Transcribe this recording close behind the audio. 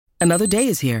Another day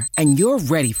is here, and you're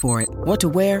ready for it. What to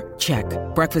wear? Check.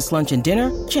 Breakfast, lunch, and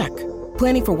dinner? Check.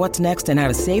 Planning for what's next and how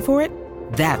to save for it?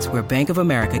 That's where Bank of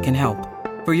America can help.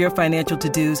 For your financial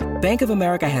to-dos, Bank of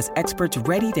America has experts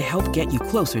ready to help get you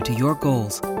closer to your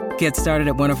goals. Get started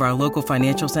at one of our local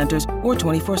financial centers or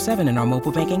 24/7 in our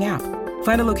mobile banking app.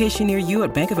 Find a location near you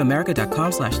at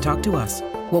bankofamerica.com/talktous.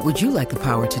 What would you like the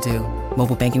power to do?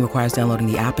 Mobile banking requires downloading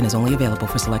the app and is only available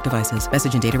for select devices.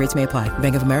 Message and data rates may apply.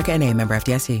 Bank of America N.A., member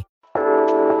FDIC.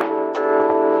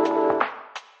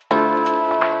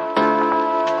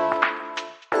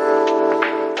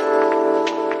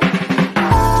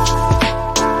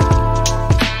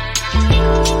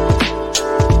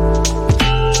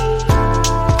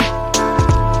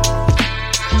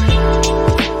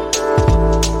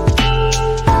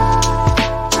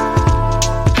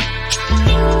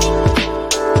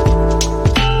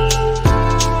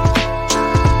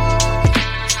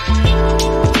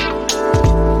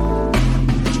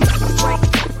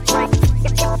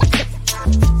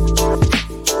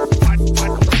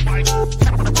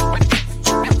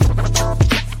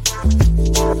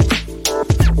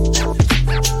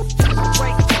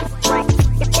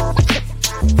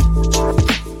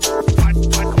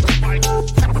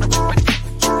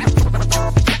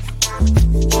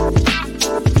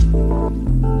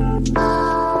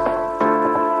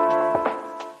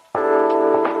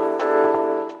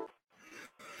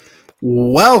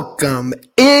 Welcome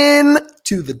in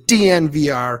to the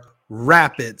DNVR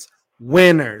Rapids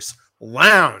Winners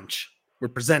Lounge. We're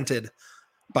presented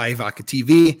by Vodka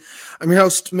TV. I'm your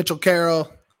host, Mitchell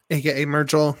Carroll, aka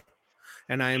Merchel,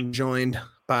 and I am joined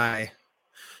by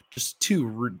just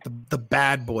the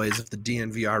bad boys of the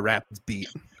DNVR Rapids beat.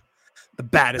 The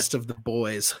baddest of the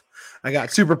boys. I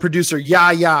got super producer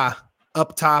Yaya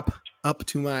up top, up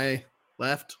to my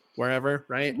left, wherever,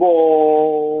 right?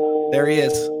 Whoa. There he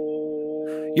is.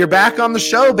 You're back on the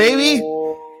show, baby.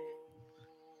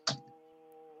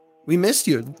 We missed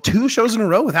you. 2 shows in a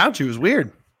row without you. It was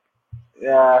weird.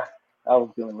 Yeah, I was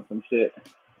dealing with some shit.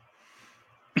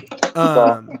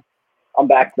 I'm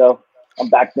back, though. I'm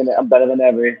back. I'm better than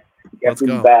ever. Let's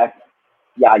go. Back.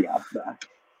 Yeah, back.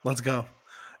 Let's go.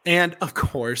 And, of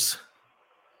course,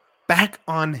 back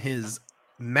on his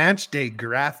match day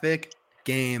graphic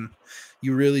game.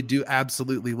 You really do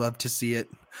absolutely love to see it.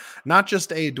 Not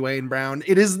just a Dwayne Brown.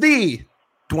 It is the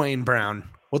Dwayne Brown.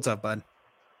 What's up, bud?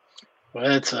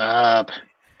 What's up?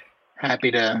 Happy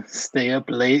to stay up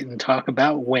late and talk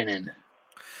about winning.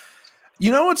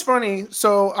 You know what's funny?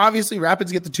 So, obviously,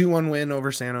 Rapids get the 2-1 win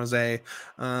over San Jose.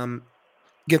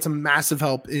 Get some massive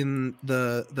help in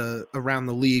the around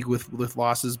the league with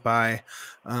losses by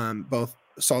both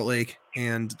Salt Lake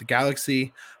and the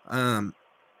Galaxy.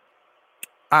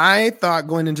 I thought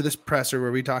going into this presser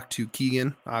where we talked to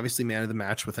Keegan, obviously man of the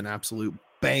match with an absolute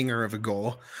banger of a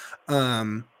goal.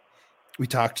 We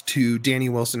talked to Danny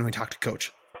Wilson. We talked to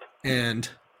Coach. And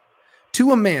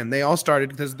to a man, they all started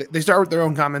because they start with their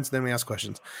own comments. Then we ask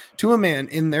questions. To a man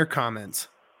in their comments,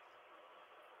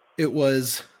 they were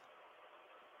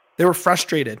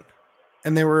frustrated.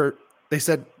 And they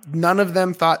said none of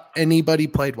them thought anybody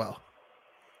played well.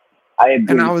 I agree.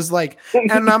 And I was like,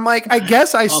 I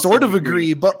guess I sort of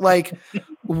agree, but I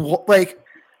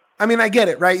mean, I get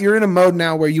it, right? You're in a mode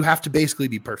now where you have to basically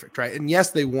be perfect, right? And yes,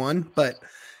 they won, but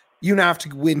you now have to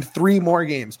win 3 more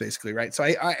games, basically, right? So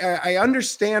I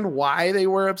understand why they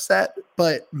were upset,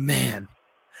 but man,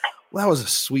 that was a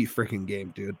sweet freaking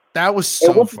game, dude. That was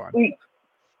so fun. Sweet.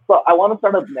 So I want to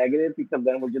start off negative because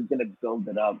then we're just gonna build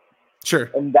it up. Sure.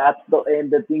 And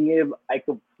the thing is, I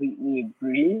completely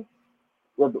agree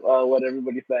with what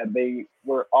everybody said. They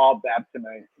were all bad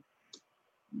tonight.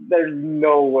 There's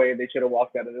no way they should have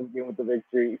walked out of this game with the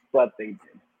victory, but they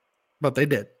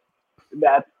did.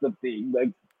 That's the thing.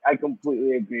 Like, I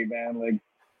completely agree, man. Like,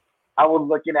 I was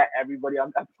looking at everybody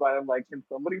on that squad. I'm like, can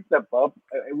somebody step up?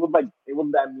 It was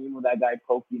that meme with that guy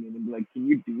poking him and be like, can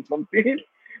you do something?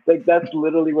 Like, that's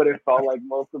literally what it felt like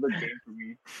most of the game for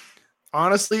me.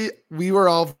 Honestly, we were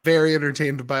all very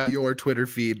entertained by your Twitter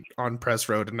feed on Press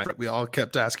Road, and we all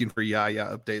kept asking for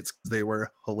Yaya updates because they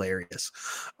were hilarious.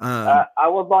 I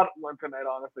was on one tonight,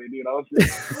 honestly, dude. I was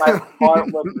just, my heart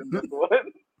was in this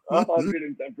one,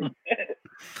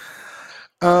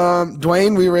 110%.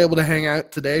 Dwayne, we were able to hang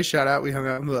out today. Shout out, we hung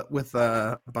out with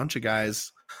a bunch of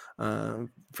guys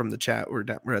from the chat. We're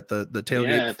at the tailgate.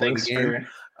 Yeah, thanks for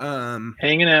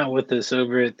hanging out with us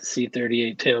over at the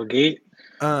C38 tailgate.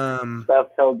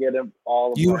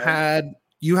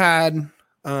 You had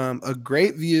a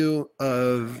great view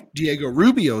of Diego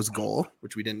Rubio's goal,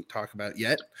 which we didn't talk about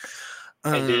yet.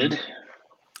 I did.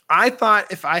 I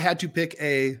thought if I had to pick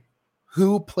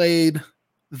who played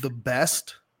the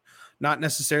best, not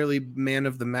necessarily man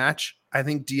of the match. I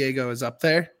think Diego is up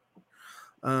there.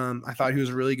 I thought he was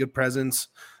a really good presence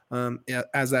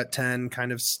as that 10,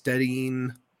 kind of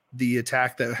steadying the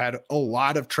attack that had a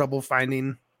lot of trouble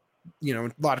finding, a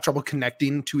lot of trouble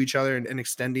connecting to each other and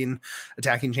extending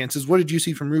attacking chances. What did you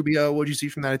see from Rubio? What did you see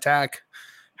from that attack?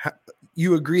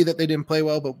 You agree that they didn't play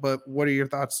well, but what are your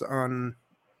thoughts on,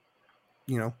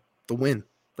 the win?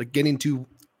 Like getting two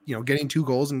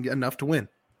goals and enough to win.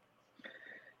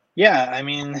 Yeah, I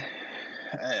mean,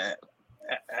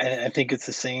 I think it's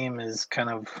the same as kind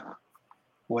of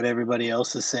what everybody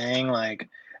else is saying. Like,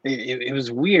 it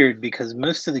was weird because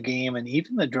most of the game and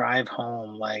even the drive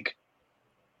home, like,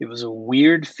 it was a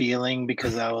weird feeling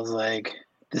because I was like,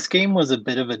 this game was a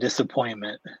bit of a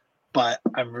disappointment, but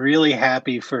I'm really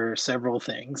happy for several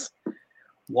things.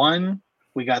 One,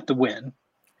 we got the win.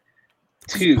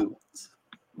 Two,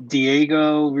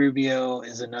 Diego Rubio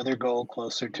is another goal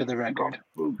closer to the record.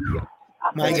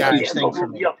 My That's God. a huge thing for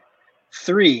me.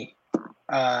 3,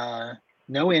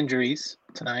 no injuries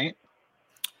tonight.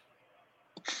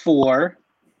 4,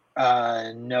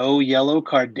 no yellow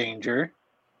card danger.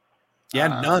 Yeah,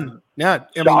 none. Yeah,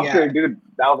 Shocker, dude.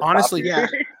 That was honestly, shocker.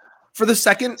 yeah. For the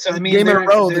second game in a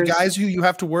row, the guys who you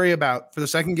have to worry about, for the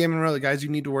second game in a row, the guys you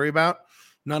need to worry about,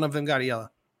 none of them got a yellow.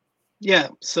 Yeah,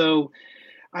 so,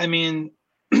 I mean,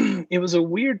 it was a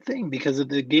weird thing because of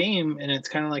the game, and it's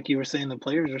kind of like you were saying, the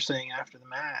players were saying after the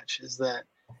match, is that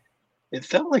it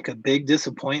felt like a big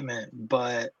disappointment,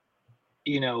 but,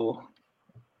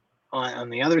 on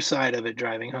the other side of it,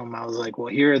 driving home, I was like, well,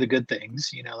 here are the good things,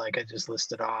 like I just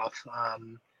listed off.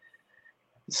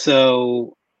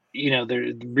 So,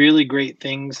 there really great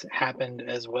things happened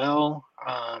as well.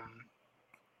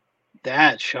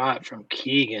 That shot from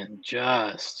Keegan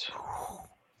just...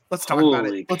 Let's talk about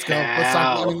it. Let's go. Let's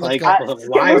talk. Let's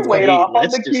Can we wait off on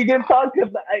the Keegan talk?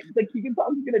 Because the Keegan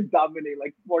talk is going to dominate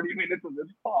like 40 minutes of this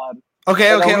pod.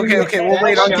 Okay. We'll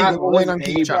wait on Keegan. We'll wait on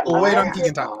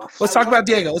Keegan talk. Let's talk about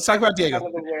Diego. All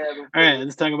right,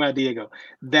 let's talk about Diego.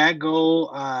 That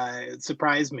goal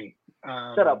surprised me.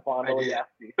 Shut up, Bondo.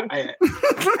 I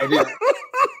did.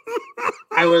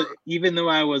 I was, even though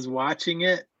I was watching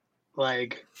it,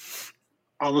 like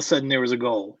all of a sudden there was a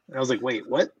goal. And I was like, wait,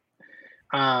 what?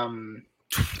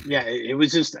 Yeah, it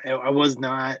was just, I was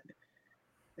not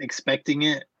expecting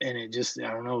it, and it just, I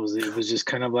don't know, it was just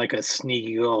kind of like a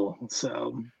sneaky goal.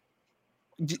 So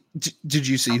did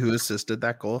you see who assisted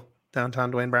that goal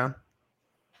downtown, Dwayne Brown?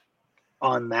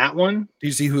 On that one? Do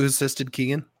you see who assisted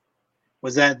Keegan?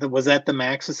 Was that the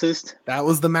max assist? That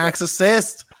was the max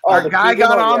assist. Our guy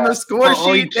got on the score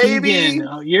sheet, baby.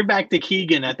 Oh, you're back to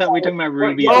Keegan. I thought we were talking about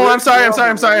Rubio. Oh, I'm sorry.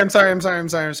 I'm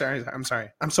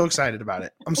so excited about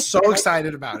it.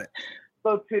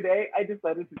 So today I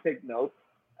decided to take notes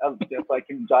just so I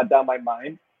can jot down my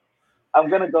mind. I'm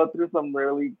gonna go through some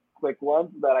really quick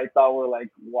ones that I thought were like,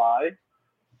 why?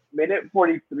 Minute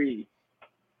 43,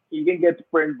 Keegan gets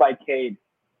burned by Cade.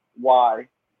 Why?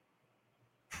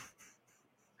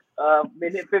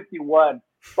 Minute 51,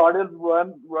 Sardis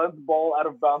runs ball out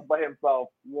of bounds by himself.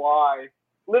 Why?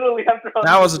 Literally after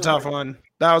that was a tough one.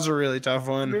 That was a really tough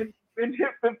one. Minute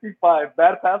 55,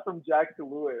 bad pass from Jack to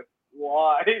Lewis.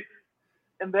 Why?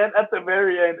 And then at the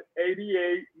very end,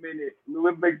 88 minute,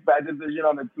 Lewis makes bad decision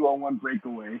on a 2-on-1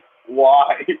 breakaway.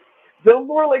 Why? Those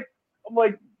were like, I'm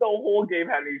like, the whole game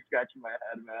had me scratching my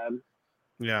head, man.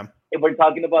 Yeah. If we're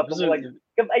talking about something like,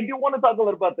 because I do want to talk a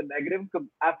little about the negatives, because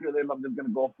after this, I'm just going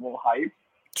to go full hype.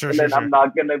 Sure. I'm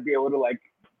not going to be able to, like,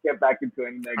 get back into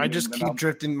any negatives. I just keep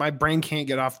drifting. My brain can't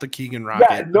get off the Keegan rocket.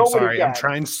 Yeah, I'm sorry. Can. I'm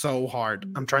trying so hard.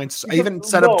 I even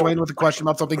set up Dwayne with a question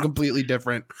about something completely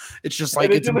different. It's just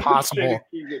like, it's impossible.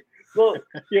 Well,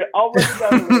 here, I'll break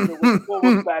down a little bit what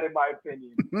was bad in my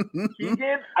opinion.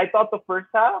 Keegan, I thought the first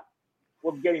half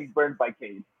was getting burned by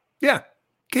Cade. Yeah.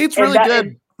 Cade's really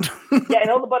good. Yeah,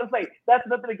 and I was about to say, that's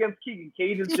nothing against Keegan.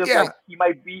 Cade is just like, he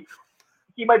might be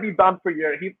done for a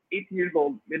year. He's 18 years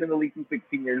old, been in the league since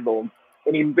 16 years old,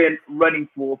 and he's been running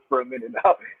fools for a minute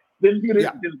now. This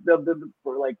unit just does this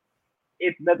for like,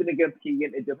 it's nothing against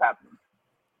Keegan, it just happens.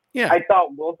 Yeah. I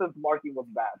thought Wilson's marking was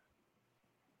bad.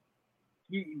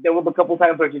 There was a couple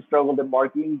times where he struggled in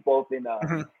marking, both in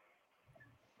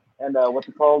and what's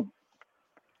it called?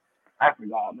 I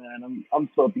forgot, man. I'm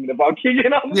still thinking about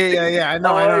Keegan. Yeah. I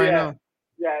know.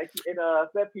 Yeah, in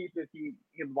set pieces,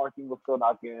 his marking was still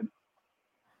not good.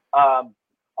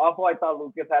 Also, I thought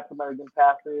Lucas had some arrogant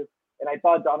passes, and I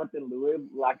thought Jonathan Lewis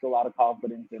lacked a lot of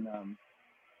confidence in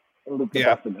Lucas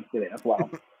estimates today as well.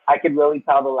 I could really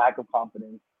tell the lack of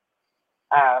confidence.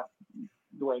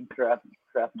 Dwayne Crest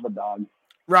the dog.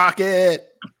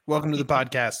 Rocket, welcome to the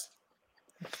podcast.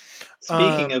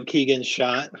 Speaking of Keegan's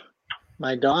shot,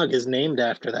 my dog is named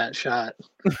after that shot.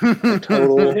 A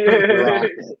total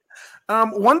rocket.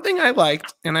 One thing I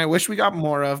liked, and I wish we got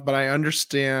more of, but I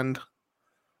understand.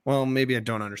 Well, maybe I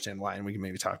don't understand why, and we can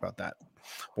maybe talk about that.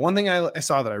 But one thing I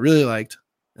saw that I really liked,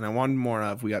 and I wanted more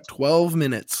of, we got 12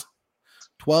 minutes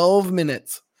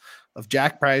of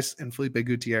Jack Price and Felipe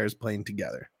Gutierrez playing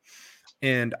together.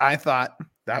 And I thought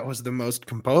that was the most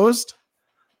composed,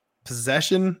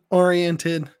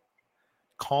 possession-oriented,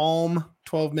 calm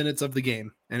 12 minutes of the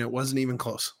game, and it wasn't even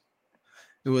close.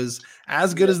 It was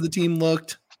as good as the team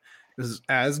looked. It was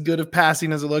as good of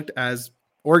passing as it looked, as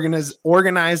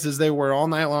organized as they were all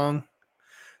night long.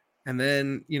 And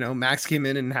then, Max came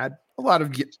in and had a lot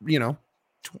of,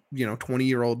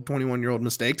 20-year-old, 21-year-old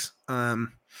mistakes. But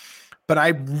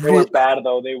they were bad,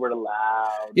 though. They were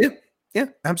loud. Yeah,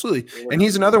 absolutely. And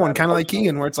he's another one, kind of like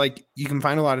Keegan, where it's like you can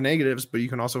find a lot of negatives, but you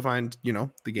can also find, the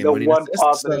game-winning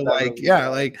assists. So,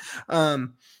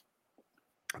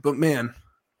 but man,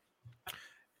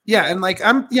 yeah, and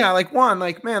Juan,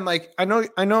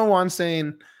 I know Juan's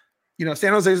saying,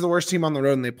 San Jose is the worst team on the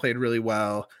road, and they played really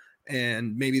well,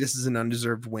 and maybe this is an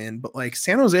undeserved win, but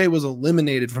San Jose was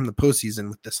eliminated from the postseason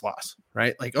with this loss,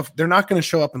 right? They're not going to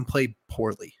show up and play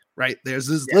poorly, right? There's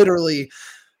this literally.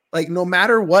 No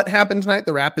matter what happened tonight,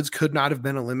 the Rapids could not have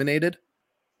been eliminated,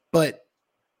 but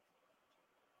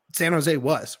San Jose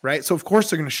was, right? So, of course,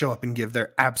 they're going to show up and give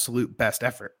their absolute best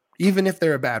effort, even if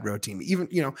they're a bad road team, even,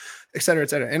 et cetera, et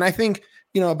cetera. And I think,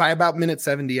 by about minute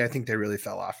 70, I think they really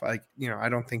fell off. I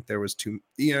don't think there was too,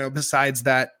 besides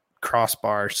that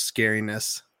crossbar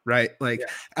scariness, right?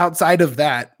 Outside of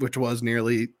that, which was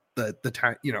nearly the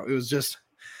time, it was just,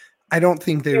 I don't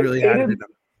think they really had it in them.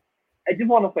 I just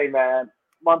want to say, man,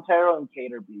 Montero and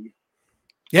Cater beef.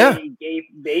 Yeah, they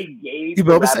gave you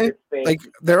both say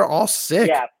they're all sick.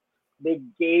 Yeah, they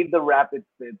gave the Rapids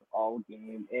fits all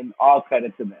game, and all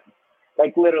credit to them.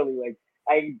 Literally,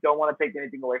 I don't want to take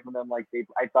anything away from them. I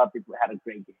thought they had a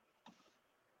great game.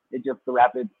 It's just the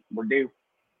Rapids were due.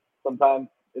 Sometimes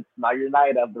it's not your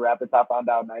night. Of the Rapids, I found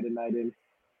out night in.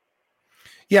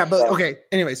 Yeah, but okay.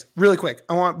 Anyways, really quick,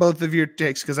 I want both of your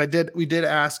takes because we did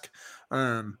ask.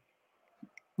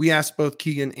 We asked both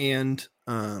Keegan and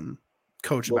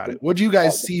Coach about it. What do you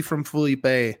guys see from Felipe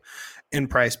and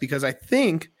Price? Because I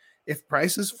think if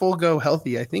Price is full go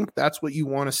healthy, I think that's what you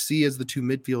want to see as the two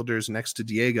midfielders next to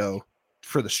Diego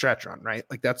for the stretch run, right?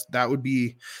 That would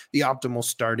be the optimal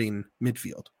starting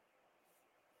midfield.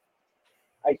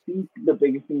 I think the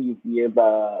biggest thing you see is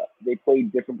they play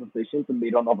different positions and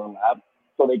they don't overlap.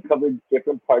 So they cover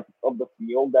different parts of the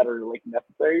field that are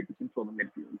necessary to control the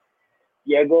midfield.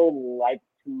 Diego likes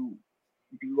to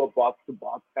do a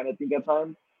box-to-box kind of thing at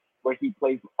times, where he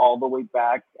plays all the way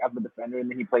back as a defender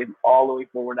and then he plays all the way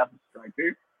forward as a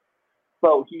striker.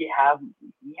 So he has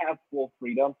full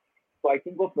freedom. So I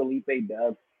think what Felipe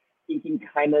does, he can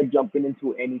kind of jump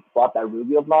into any spot that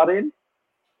Rubio's not in,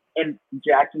 and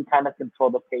Jack can kind of control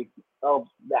the pace of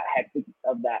that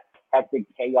hectic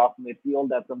chaos midfield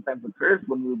that sometimes occurs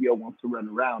when Rubio wants to run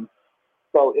around.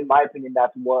 So in my opinion,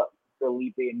 that's what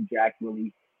Felipe and Jack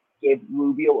really give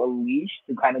Rubio a leash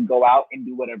to kind of go out and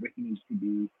do whatever he needs to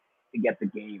do to get the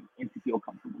game and to feel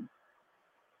comfortable.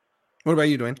 What about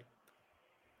you, Dwayne?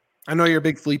 I know you're a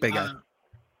big Felipe guy.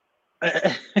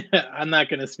 I'm not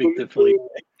going to speak to Felipe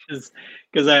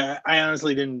because I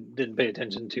honestly didn't pay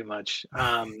attention too much.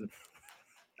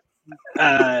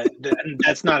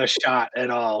 That's not a shot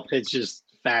at all. It's just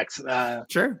facts.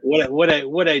 Sure.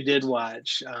 What I did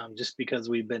watch, just because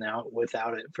we've been out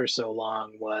without it for so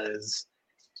long, was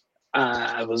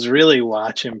I was really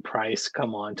watching Price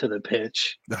come onto the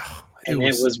pitch, it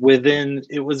was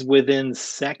within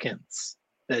seconds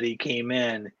that he came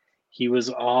in. He was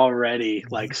already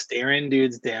staring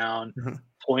dudes down,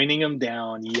 pointing them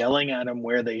down, yelling at them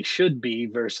where they should be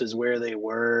versus where they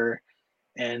were,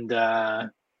 and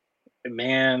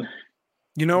man.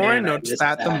 Where I noticed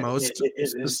that the most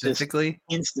specifically?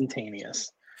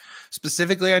 Instantaneous.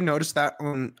 Specifically, I noticed that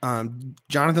when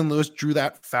Jonathan Lewis drew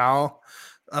that foul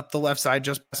up the left side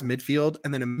just past midfield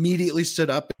and then immediately stood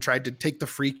up and tried to take the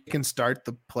free kick and start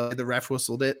the play. The ref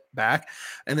whistled it back.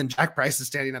 And then Jack Price is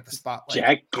standing at the spot.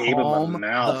 Jack gave him a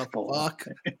mouthful. Fuck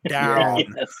down.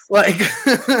 It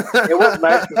was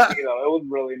nice to see, though. It was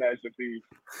really nice to see.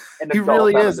 He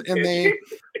really is. And they,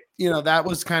 that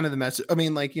was kind of the message. I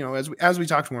mean, as we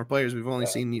talk to more players, we've only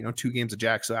seen, 2 games of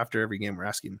Jack. So after every game, we're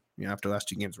asking, after the last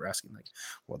 2 games, we're asking,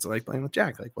 what's it like playing with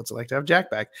Jack? What's it like to have Jack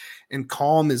back? And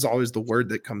calm is always the word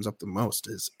that comes up the most.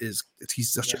 Is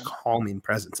he's such a calming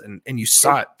presence, and you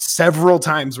saw it several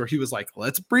times where he was like,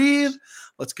 let's breathe,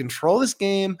 let's control this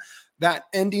game. that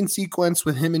ending sequence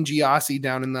with him and Giassi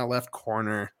down in that left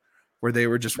corner where they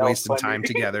were just wasting time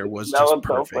together was just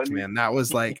perfect, so man. That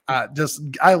was like, I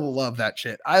love that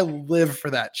shit. I live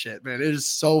for that shit, man. It is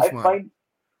so fun.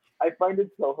 I find it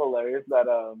so hilarious that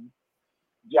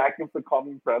Jack is the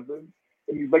calming presence,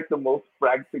 and he's like the most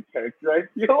frantic character. I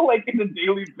feel like in a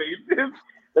daily basis,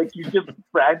 like he's just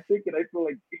frantic, and I feel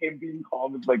like him being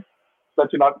calm is like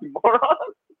such an oxymoron.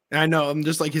 I know. I'm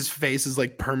just like his face is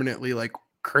like permanently like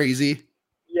crazy.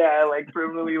 Yeah, like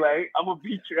permanently like I'm gonna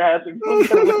beat your ass and right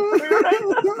now.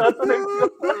 That's what I feel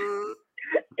like.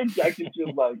 And Jack is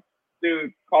just like,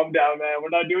 dude, calm down, man. We're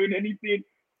not doing anything.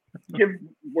 Give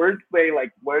wordplay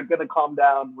like we're gonna calm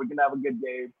down. We're gonna have a good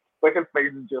game. But his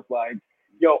face is just like,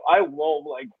 yo, I will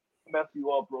like mess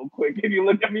you up real quick if you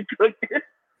look at me crooked.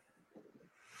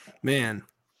 Man.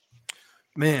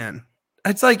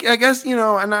 It's like, I guess, you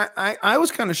know, and I was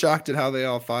kind of shocked at how they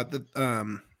all thought that,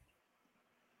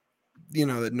 you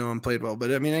know, that no one played well.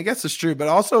 But I mean, I guess it's true. But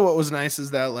also what was nice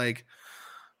is that, like,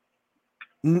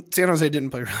 San Jose didn't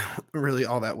play really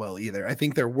all that well either. I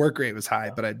think their work rate was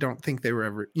high, but I don't think they were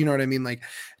ever, you know what I mean? Like,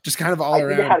 just kind of all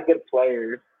around. They had good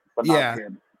players, but not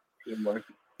good teamwork.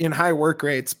 In high work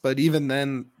rates, but even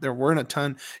then, there weren't a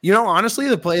ton. You know, honestly,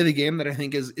 the play of the game that I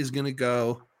think is going to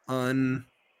go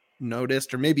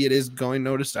unnoticed, or maybe it is going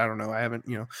noticed. I don't know. I haven't,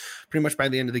 you know, pretty much by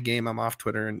the end of the game, I'm off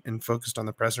Twitter and focused on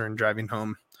the presser and driving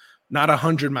home. Not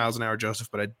 100 miles an hour, Joseph,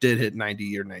 but I did hit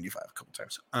 90 or 95 a couple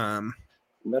times.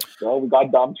 Let's go. We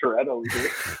got Dom Toretto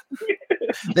here.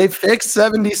 They fixed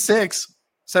 76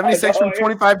 from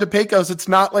 25 to Pecos. It's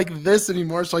not like this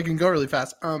anymore, so I can go really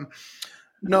fast.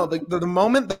 No, the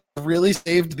moment that really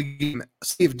saved the game,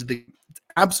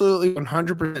 absolutely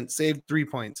 100% saved 3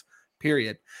 points,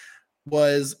 period,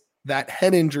 was that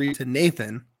head injury to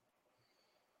Nathan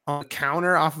on a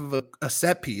counter off of a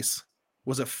set piece.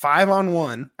 Was a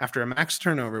 5-on-1 after a max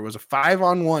turnover, was a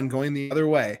 5-on-1 going the other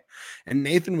way. And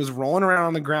Nathan was rolling around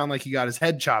on the ground like he got his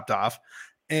head chopped off,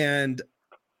 and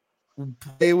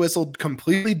play whistled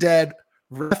completely dead,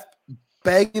 ref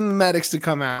begging the medics to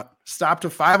come out, stopped a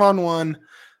 5-on-1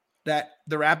 that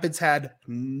the Rapids had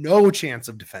no chance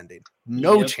of defending.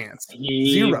 No chance.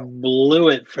 Zero. Blew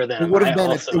it for them. It would have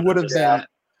been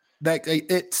that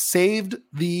it saved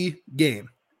the game.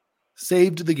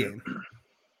 Saved the game.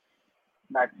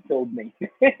 Max killed me.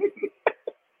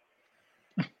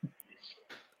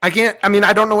 I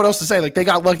don't know what else to say. Like, they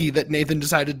got lucky that Nathan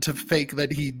decided to fake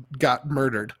that he got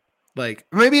murdered. Like,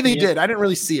 maybe they did. I didn't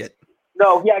really see it.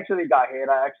 No, he actually got hit.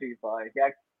 I actually saw it.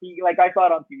 He like, I saw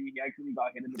it on TV. He actually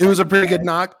got hit. It was a pretty good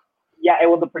knock? Yeah, it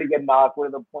was a pretty good knock, where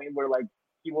the point where, like,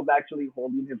 he was actually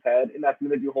holding his head, and as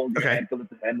soon as you hold your head because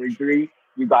it's a head injury,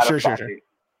 you got to stop it.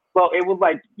 So it was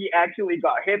like he actually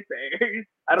got hit there.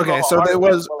 I don't know. So it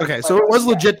was So it was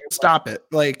legit to stop it.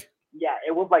 Like, yeah,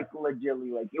 it was like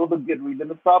legitly like it was a good reason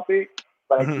to stop it.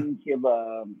 But I think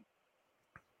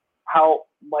how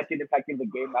much it impacted the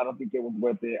game, I don't think it was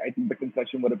worth it. I think the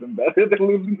concession would have been better than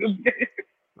losing this game.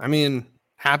 I mean,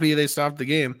 happy they stopped the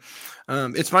game.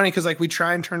 It's funny because like we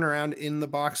try and turn around in the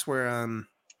box where I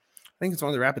think it's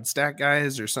one of the Rapid stat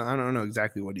guys or something. I don't know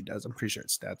exactly what he does. I'm pretty sure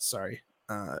it's stats. Sorry.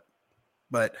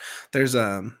 But there's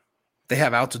they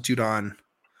have altitude on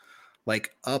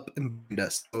like up and behind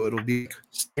us, so it'll be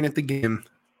staring at the game,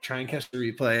 try and catch the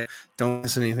replay, don't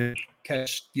miss anything,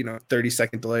 catch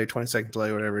 30-second delay, 20-second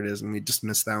delay, whatever it is, and we just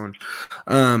missed that one.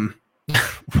 One,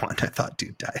 I thought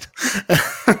dude died.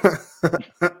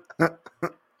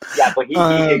 Yeah, but he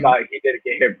did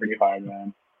get hit pretty hard,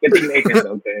 man. Good thing Nathan's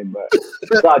okay, but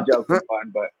it's not joking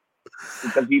fun, but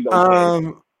because he's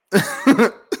okay.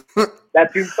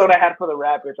 That tombstone I had for the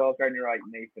Raptors, I was trying to write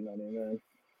Nathan on it.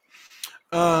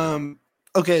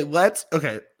 Okay.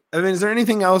 I mean, is there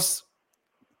anything else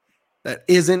that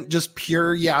isn't just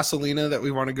pure Yaselina that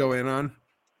we want to go in on?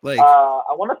 Like, I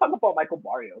want to talk about Michael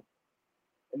Barrios,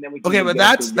 and then we. Okay, but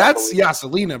that's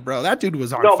Yaselina, bro. That dude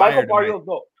was on fire. Michael Barrios,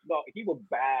 no, he was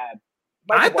bad.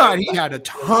 I thought he had a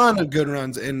ton of good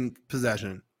runs in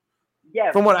possession.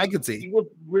 Yeah, from what I could see, he was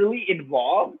really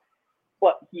involved,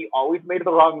 but he always made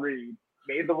the wrong read,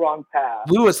 made the wrong pass.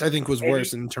 Lewis, I think, was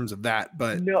worse in terms of that,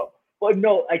 but no,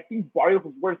 I think Barrios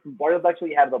was worse because Barrios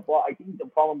actually had the ball. I think the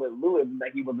problem with Lewis is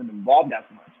that he wasn't involved as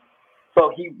much.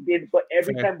 So he did, but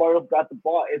every time Barrios got the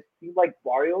ball, it seemed like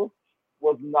Barrios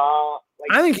was not like.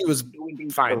 I think he was doing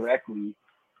things fine. Correctly.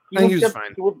 I think he was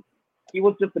fine. He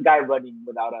was just the guy running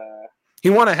without a. He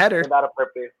won a header without a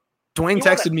purpose. Dwayne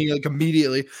texted me like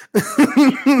immediately.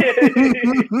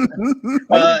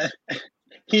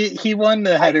 He won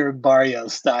the header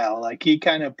Barrios style. Like he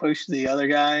kind of pushed the other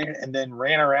guy and then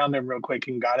ran around him real quick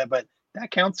and got it. But that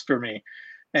counts for me.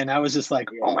 And I was just like,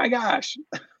 oh my gosh.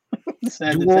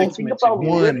 Dual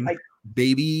Lewis,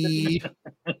 baby.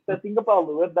 the thing about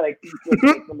Lewis that I think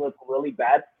makes him look really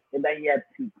bad is that he had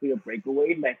 2 clear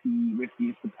breakaways that he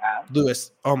refused to pass.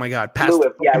 Lewis, oh my God, pass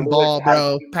the ball,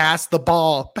 bro. Pass the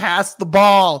ball.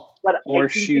 But or I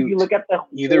think shoot. if you look at the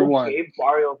Either whole one. game,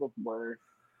 Barrios was worse.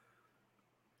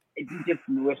 I think just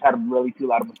Lewis had really 2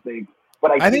 lot of mistakes.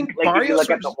 But I think like, if you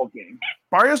look at the whole game,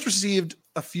 Barrios received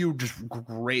a few just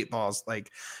great balls,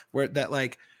 like where that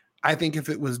like I think if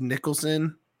it was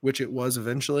Nicholson, which it was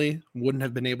eventually, wouldn't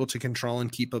have been able to control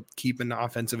and keep an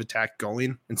offensive attack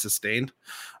going and sustained.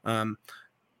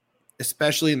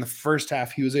 Especially in the first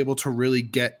half, he was able to really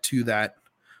get to that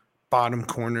bottom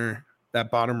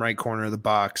right corner of the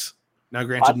box. Now,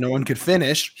 granted, no one could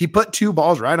finish. He put 2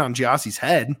 balls right on Giassi's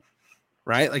head.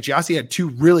 Right? Like Giassi had 2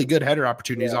 really good header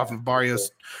opportunities off of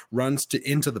Barrios runs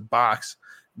into the box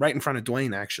right in front of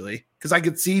Dwayne, actually. Because I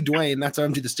could see Dwayne. That's how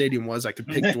empty the stadium was. I could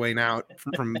pick Dwayne out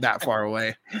from that far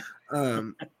away.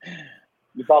 You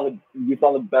saw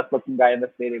the best looking guy in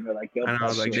the stadium. You're like, yo, and I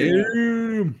was like,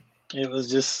 damn. It was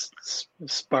just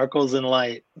sparkles and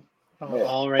light.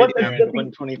 All right there in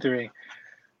 123.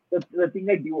 The thing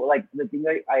I do like, the thing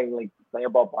I like say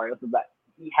about Barrios is that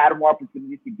he had more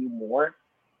opportunities to do more.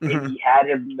 And he had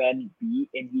his men beat,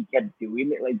 and he kept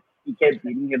doing it. Like, he kept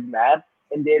beating his man,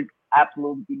 and there's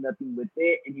absolutely nothing with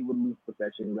it, and he would lose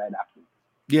possession right after.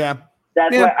 Yeah.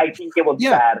 That's why I think it was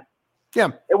bad.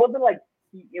 Yeah. It wasn't like,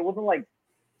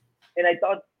 and I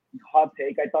thought, hot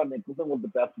take, I thought Nicholson was the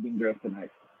best winger of tonight.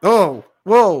 Oh,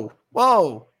 whoa.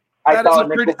 I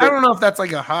don't know if that's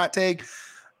like a hot take.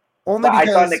 Only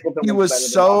because he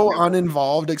was so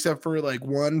uninvolved, except for like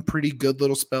one pretty good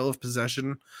little spell of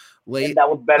possession late. And that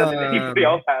was better than anybody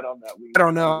else had on that week. I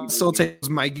don't know. Still takes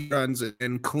Mikey runs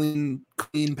and clean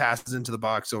passes into the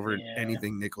box over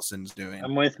anything Nicholson's doing.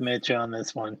 I'm with Mitch on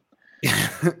this one.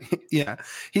 Yeah.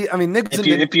 Nicholson.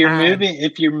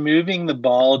 If you're moving the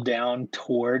ball down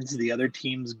towards the other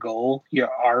team's goal,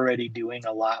 you're already doing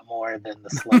a lot more than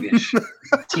the sluggish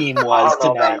team was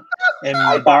tonight.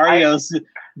 And Barrios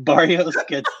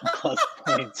gets plus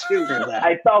points for that.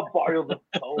 I thought Barrios was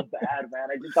so bad,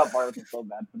 man. I just thought Barrios was so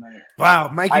bad tonight. Wow,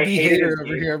 Mikey B. Hater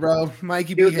over here, bro.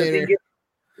 Mikey B. Hater.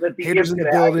 The thing Haters is in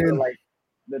the building.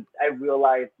 I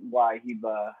realized why he's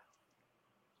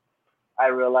I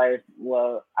realized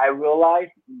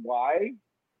why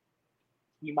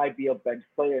he might be a bench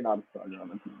player, not a starter on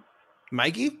the team.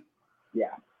 Mikey?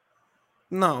 Yeah.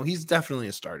 No, he's definitely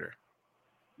a starter.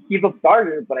 He's a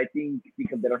starter, but I think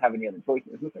because they don't have any other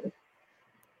choices.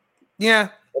 Yeah.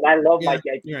 And I love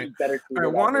Mikey. I think he's better. All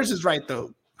right, Warner's is right,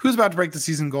 though. Who's about to break the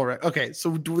season goal record? Okay,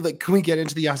 so can we get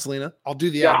into the Yaselina? I'll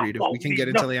do the ad read if we can get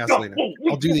into the Yaselina.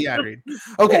 I'll do the ad read.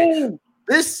 Okay,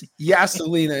 this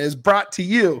Yaselina is brought to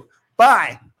you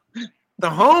by the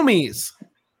homies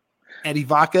at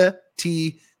Ivaca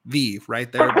TV,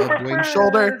 right there above Dwayne's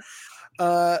shoulder.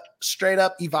 Straight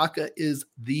up, Ivaca is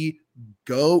the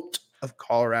GOAT of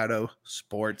Colorado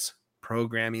sports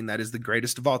programming. That is the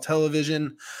greatest of all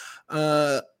television.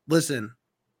 Listen,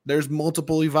 there's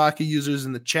multiple Ivaca users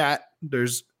in the chat.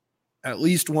 There's at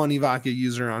least one Ivaca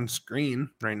user on screen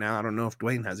right now. I don't know if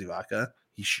Dwayne has Ivaca.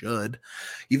 He should.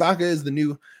 Ivaca is the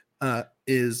new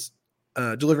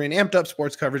delivering amped up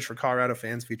sports coverage for Colorado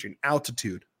fans featuring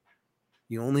Altitude.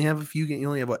 You only have 2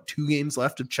 games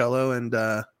left of Cello and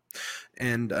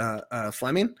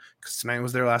Fleming, because tonight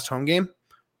was their last home game.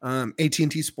 AT&T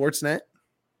Sportsnet.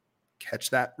 Catch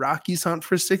that Rockies hunt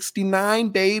for 69,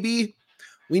 baby.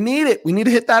 We need it. We need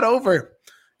to hit that over.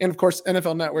 And of course,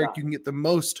 NFL Network, you can get the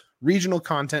most regional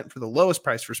content for the lowest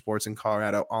price for sports in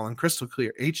Colorado, all in crystal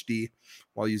clear HD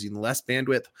while using less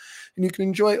bandwidth. And you can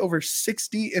enjoy over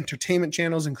 60 entertainment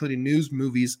channels, including news,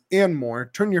 movies, and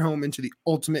more. Turn your home into the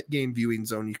ultimate game viewing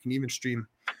zone. You can even stream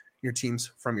your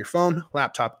teams from your phone,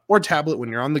 laptop, or tablet when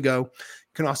you're on the go.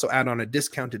 You can also add on a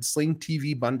discounted Sling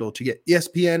TV bundle to get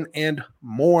ESPN and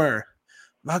more.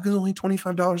 Log is only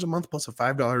 $25 a month plus a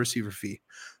 $5 receiver fee.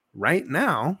 Right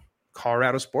now,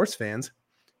 Colorado sports fans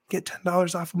get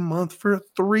 $10 off a month for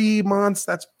 3 months.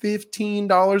 That's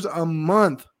 $15 a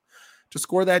month. To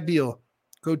score that deal,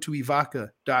 go to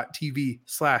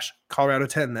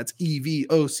evoca.tv/Colorado10. That's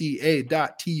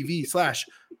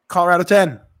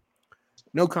EVOCA.tv/Colorado10.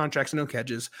 No contracts, no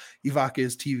catches. Evoca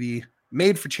is TV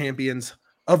made for champions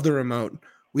of the remote.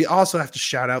 We also have to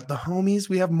shout out the homies.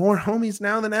 We have more homies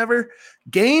now than ever.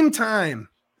 Game Time.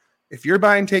 If you're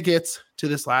buying tickets to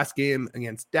this last game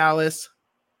against Dallas,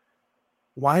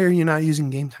 why are you not using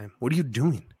Game Time? What are you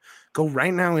doing? Go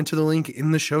right now into the link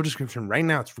in the show description. Right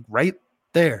now. It's right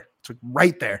there. It's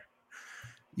right there.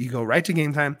 You go right to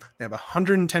Game Time. They have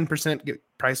 110%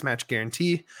 price match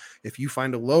guarantee. If you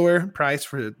find a lower price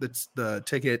for the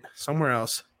ticket somewhere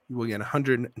else, you will get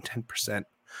 110%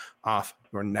 off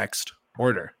your next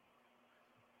order.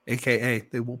 AKA,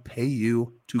 they will pay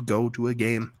you to go to a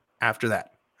game after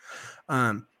that.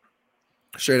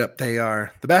 Straight up, they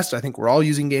are the best. I think we're all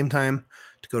using Game Time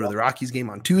to go to the Rockies game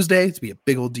on Tuesday. It's be a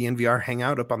big old DNVR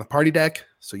hangout up on the party deck.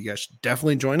 So you guys should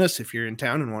definitely join us if you're in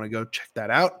town and want to go check that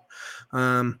out.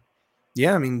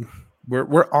 Yeah, I mean,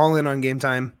 we're all in on Game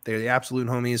Time. They're the absolute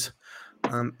homies.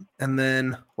 And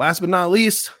then last but not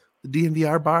least, the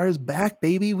DNVR bar is back,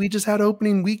 baby. We just had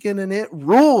opening weekend and it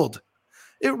ruled.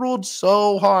 It ruled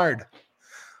so hard.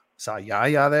 Saw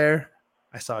Yaya there.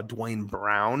 I saw Dwayne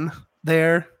Brown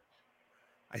there.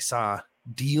 I saw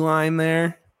D-Line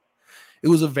there. It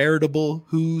was a veritable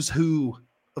who's who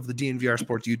of the DNVR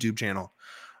Sports YouTube channel.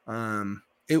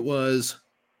 It was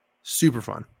super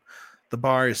fun. The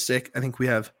bar is sick. I think we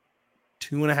have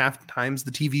 2.5 times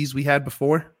the TVs we had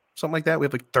before. Something like that. We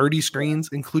have like 30 screens,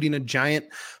 including a giant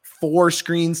 4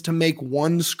 screens to make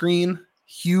one screen.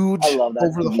 Huge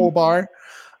over the whole bar.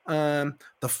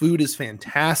 The food is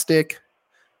fantastic.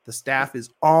 The staff is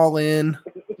all in.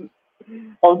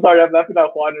 I'm sorry, I'm laughing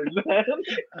at Juaners.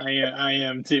 I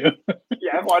am too.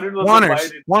 Yeah,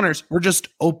 Juaners, we're just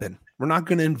open. We're not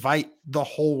going to invite the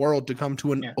whole world to come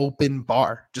to an open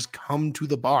bar. Just come to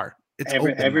the bar. It's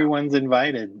open. Everyone's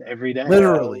invited every day.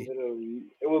 Literally.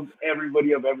 It was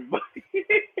everybody of everybody.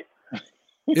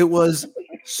 It was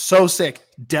so sick.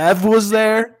 Dev was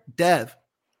there. Dev.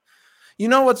 You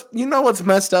know what's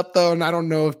messed up though, and I don't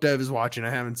know if Dev is watching.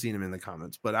 I haven't seen him in the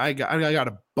comments, but I got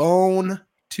a bone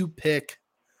to pick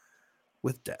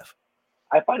with Dev.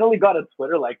 I finally got a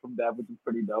Twitter like from Dev, which is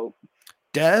pretty dope.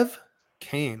 Dev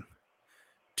came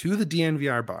to the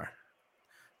DNVR bar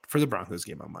for the Broncos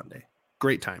game on Monday.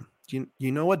 Great time.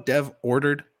 You know what Dev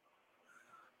ordered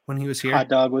when he was here? Hot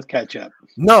dog with ketchup.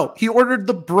 No, he ordered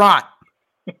the brat.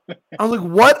 I was like,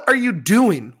 what are you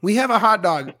doing? We have a hot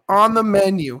dog on the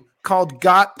menu called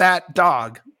Got That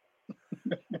Dog.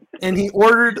 And he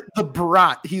ordered the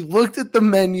brat. He looked at the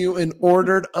menu and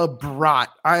ordered a brat.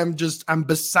 I'm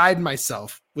beside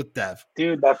myself with Dev.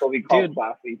 Dude, that's what we call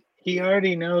classy. He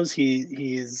already knows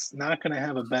he's not going to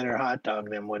have a better hot dog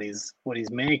than what he's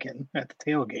making at the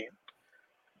tailgate.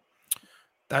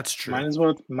 That's true.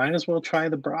 Might as well try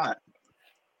the brat.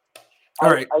 All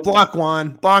right, block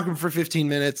Juan. Block him for 15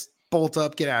 minutes. Bolt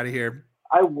up. Get out of here.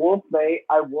 I will say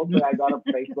I got to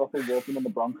praise Russell Wilson and the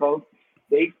Broncos.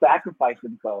 They sacrificed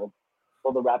themselves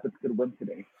so the Rapids could win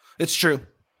today. It's true.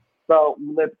 So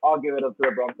let's all give it up to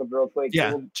the Broncos real quick.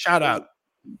 Yeah, shout out.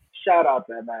 Shout out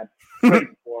to man. Great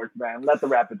sports, man. Let the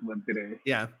Rapids win today.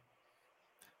 Yeah.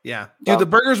 Yeah. Dude, the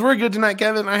burgers were good tonight,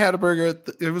 Kevin. I had a burger.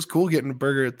 It was cool getting a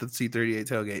burger at the C38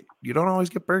 tailgate. You don't always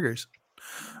get burgers.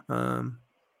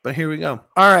 But here we go.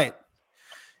 All right.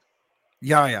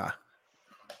 Yaya.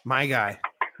 My guy.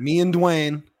 Me and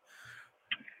Dwayne.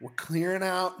 We're clearing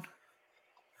out.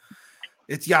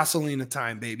 It's Yaselina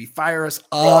time, baby. Fire us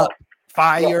up.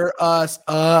 Fire us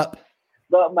up.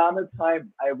 The amount of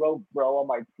time I wrote bro on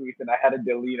my tweets and I had to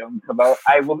delete them because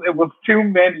it was too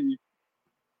many.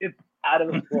 It's out of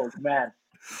the book, man.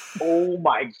 Oh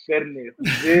my goodness.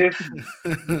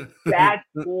 That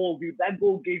goal, dude. That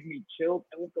goal gave me chills.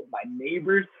 I woke up my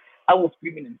neighbors. I was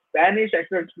screaming in Spanish. I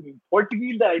started screaming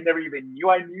Portuguese that I never even knew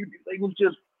I knew. It was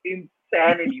just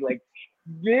insanity. Like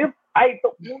the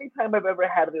only time I've ever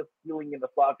had this feeling in a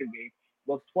soccer game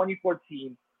was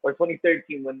 2014 or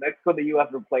 2013 when Mexico and the U.S.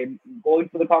 were playing, going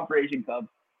for the Confederation Cup,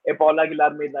 and Paul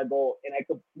Aguilar made that goal, and I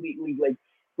completely, like,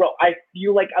 bro, I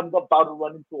feel like I'm about to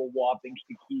run into a wall thanks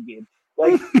to Keegan.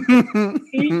 Like,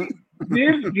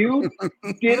 this dude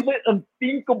did the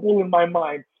unthinkable in my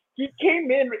mind. He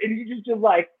came in, and he just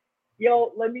like,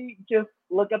 yo, let me just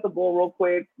look at the goal real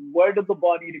quick. Where does the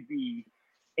ball need to be?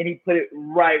 And he put it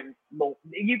right.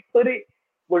 He put it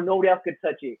where nobody else could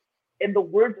touch it. In the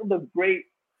words of the great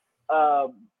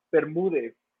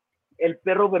Bermúdez, el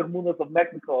perro Bermúdez of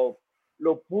Mexico,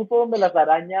 lo puso donde las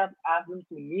arañas hacen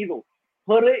su nido.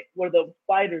 Put it where the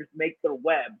spiders make their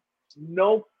web.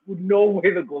 No way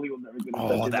the goalie was never going to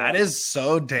touch it. Oh, that is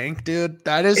so dank, dude.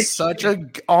 That is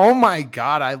oh my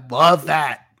God, I love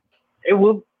that. It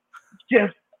was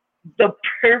just the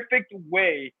perfect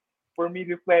way for me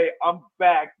to say, I'm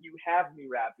back. You have me,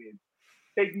 Rapids.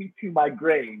 Take me to my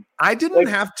grave. I didn't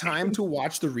have time to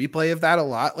watch the replay of that a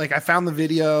lot. Like I found the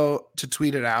video to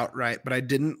tweet it out, right? But I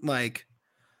didn't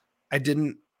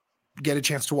get a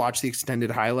chance to watch the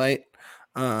extended highlight.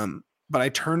 But I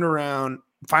turned around.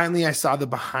 Finally, I saw the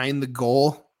behind the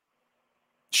goal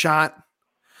shot.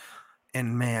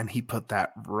 And man, he put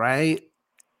that right.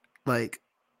 Like,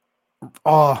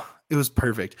 oh, it was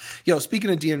perfect. Yo, speaking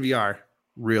of DNVR,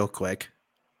 real quick.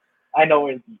 I know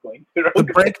where this is going. The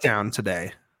breakdown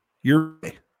today.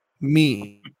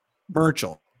 Me,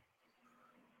 Virgil,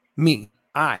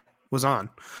 I was on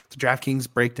the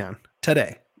DraftKings breakdown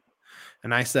today.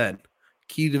 And I said,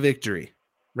 key to victory,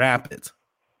 Rapids,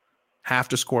 have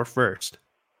to score first.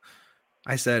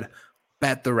 I said,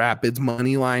 bet the Rapids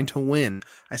money line to win.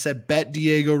 I said, bet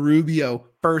Diego Rubio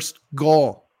first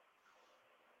goal.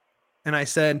 And I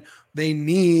said, they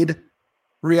need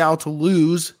Real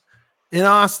all in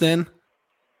Austin.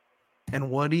 And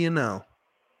what do you know?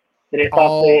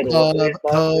 All of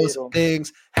those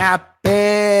things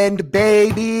happened,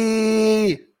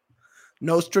 baby.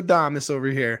 Nostradamus over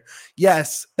here.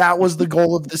 Yes, that was the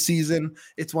goal of the season.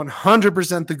 It's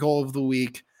 100% the goal of the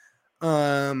week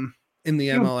in the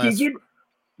MLS. Keegan,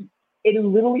 it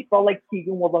literally felt like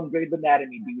Keegan was on Grey's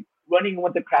Anatomy, dude, running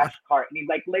with the crash cart. And he's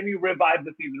like, let me revive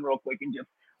the season real quick and just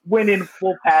win in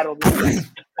full paddle.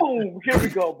 Boom, here we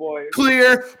go, boys.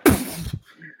 Clear.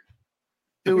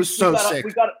 It was so sick.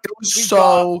 It was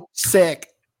so sick.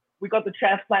 We got the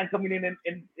transplant coming in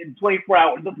 24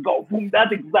 hours. Let's go. Boom.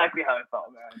 That's exactly how it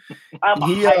felt, man. I'm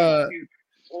hyped, dude.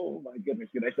 Oh, my goodness,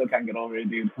 dude. I still can't get over it,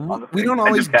 dude. Honestly, we don't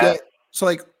always get – so,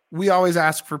 like, we always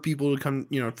ask for people to come,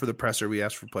 you know, for the presser. We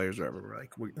ask for players or whatever.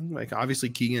 We're like obviously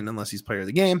Keegan, unless he's player of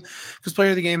the game, because player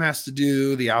of the game has to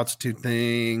do the altitude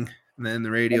thing and then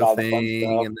the radio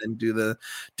thing and then do the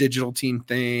digital team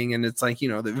thing. And it's like, you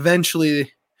know,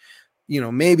 eventually – you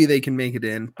know, maybe they can make it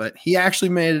in, but he actually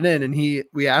made it in. And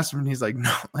we asked him and he's like,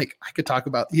 no, like I could talk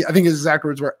about, I think his exact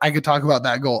words were, I could talk about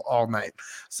that goal all night.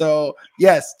 So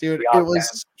yes, dude, it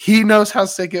was, he knows how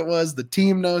sick it was. The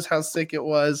team knows how sick it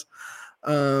was.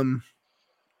 Man,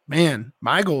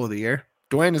 my goal of the year.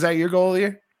 Dwayne, is that your goal of the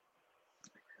year?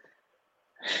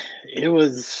 It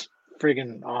was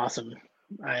freaking awesome.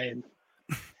 I'd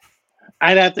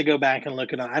have to go back and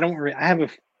look it up. I have a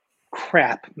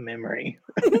crap memory.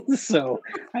 So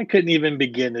I couldn't even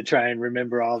begin to try and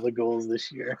remember all the goals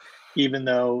this year, even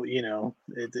though, you know,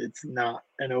 it's not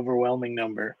an overwhelming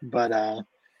number. But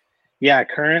yeah,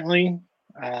 currently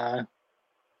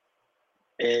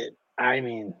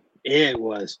it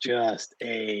was just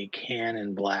a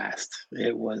cannon blast.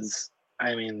 It was,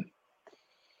 I mean,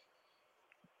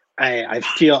 I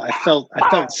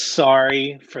felt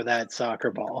sorry for that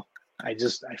soccer ball. I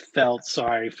felt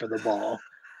sorry for the ball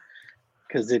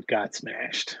because it got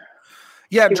smashed.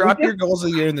 Yeah, drop your goals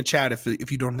of the year in the chat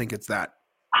if you don't think it's that.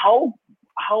 How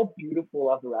beautiful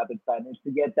of the Rapids fan is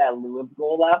to get that Lewis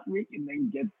goal last week and then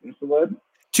get this one.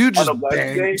 Two just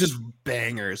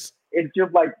bangers. It's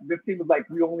just like this team is like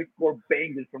we only score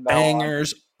bangers from now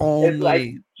bangers on. Only.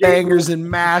 Like bangers and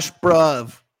mash,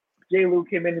 bruv. J. Lou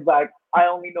came in and like, I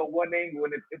only know one angle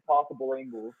and it's impossible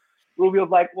angles. Rubio's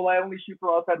like, well, I only shoot from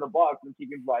outside the box. And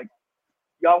Keegan's like,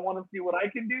 y'all want to see what I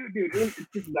can do? Dude, it's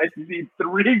just nice to see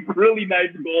 3 really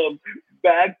nice goals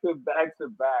back to back to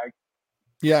back.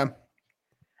 Yeah.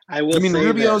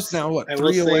 Rubio's now what? I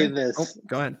will say this. Oh,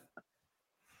 go ahead.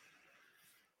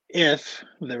 If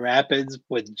the Rapids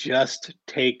would just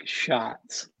take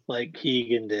shots like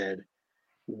Keegan did,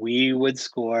 we would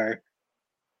score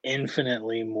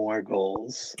infinitely more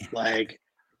goals. Like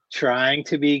trying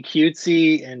to be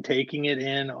cutesy and taking it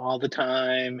in all the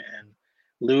time and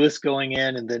Lewis going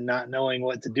in and then not knowing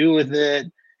what to do with it.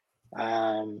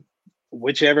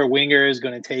 Whichever winger is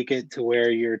going to take it to where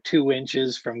you're 2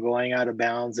 inches from going out of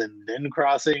bounds and then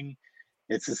crossing.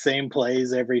 It's the same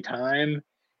plays every time.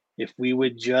 If we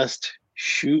would just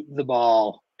shoot the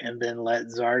ball and then let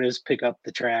Zardes pick up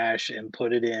the trash and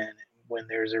put it in when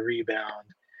there's a rebound,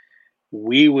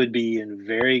 we would be in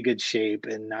very good shape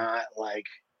and not like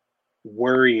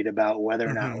worried about whether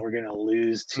or not we're going to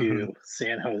lose to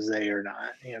San Jose or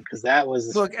not, you know, because that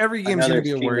was every game's going to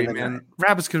be a worry, man.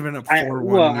 Rapids could have been up 4-1 and you would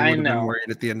have been worried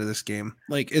at the end of this game.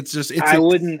 Like it's just I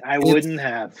wouldn't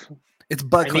have. It's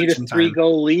butt I need a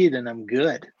 3-goal lead and I'm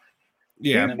good.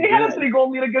 Yeah, they had a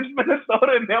 3-goal lead against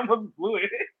Minnesota and they almost blew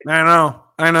it. I know.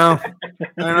 And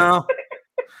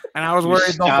I was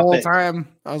worried the whole time.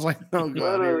 I was like, oh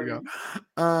god, here we go.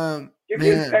 Give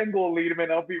me a 10-goal lead,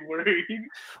 man. I'll be worried.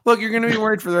 Look, you're going to be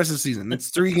worried for the rest of the season. It's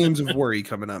 3 games of worry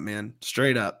coming up, man.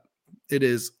 Straight up, it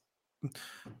is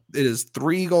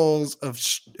 3 games of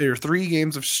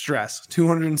stress.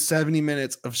 270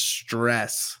 minutes of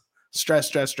stress. You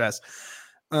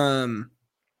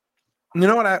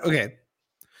know what?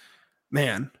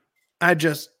 Man,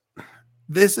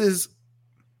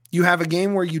 you have a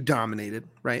game where you dominated,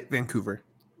 right? Vancouver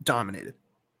dominated.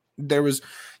 there was,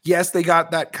 yes, they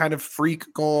got that kind of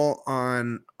freak goal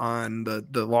on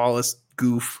the Lawless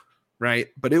goof, right?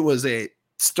 But it was a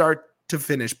start to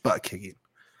finish butt kicking.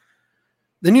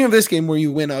 Then you have this game where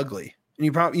you win ugly, and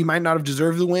you might not have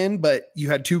deserved the win, but you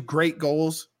had two great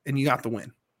goals and you got the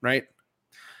win, right?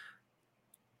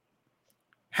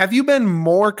 Have you been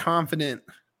more confident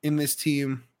in this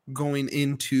team going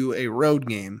into a road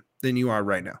game than you are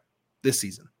right now this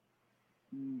season?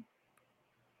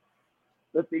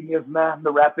 The thing is, man,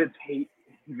 the Rapids hate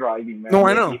driving, man. No,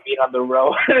 I know. They hate on the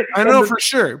road. I know for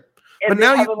sure. And But they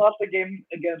now haven't lost a game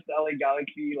against LA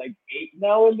Galaxy like 8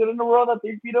 now in a row that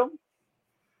they beat them.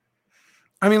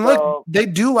 I mean, look, they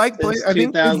do like play. Since I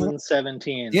think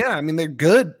 2017. yeah, I mean, they're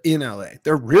good in LA.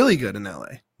 They're really good in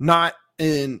LA. Not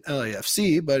in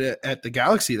LAFC, but at the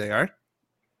Galaxy they are.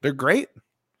 They're great.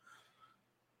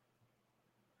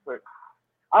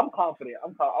 I'm confident.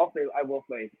 I will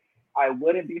say, I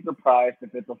wouldn't be surprised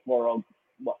if it's a 4-0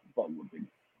 whooping.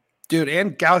 Dude,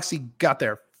 and Galaxy got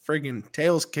their friggin'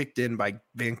 tails kicked in by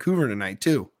Vancouver tonight,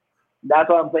 too. That's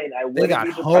what I'm saying. I They wouldn't got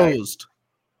be surprised hosed.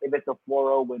 if it's a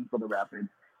 4-0 win for the Rapids.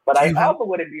 But I also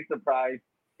wouldn't be surprised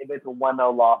if it's a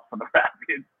 1-0 loss for the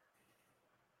Rapids.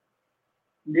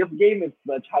 This game is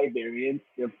such high variance.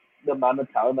 Just the amount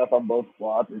of talent that's on both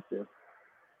squads is just,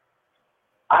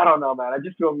 I don't know, man. I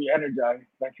just feel re-energized.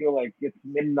 I feel like it's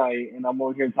midnight and I'm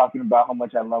over here talking about how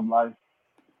much I love life.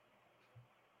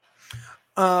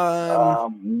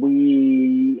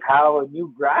 We have a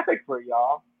new graphic for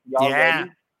y'all. Y'all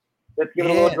ready? Let's give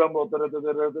it a little drum roll.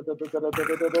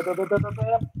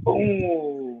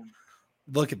 Boom.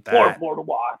 Look at that. Scoreboard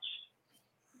watch.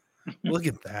 Look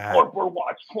at that. Scoreboard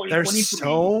watch 2023. There's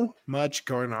so much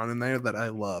going on in there that I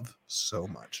love so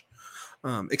much.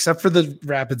 Except for the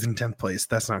Rapids in 10th place.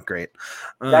 That's not great.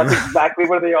 That's exactly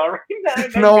where they are right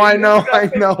now. No, I know. But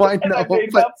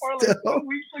still. 2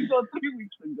 weeks ago, 3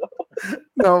 weeks ago.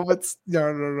 No,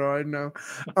 I know.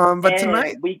 But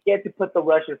tonight we get to put the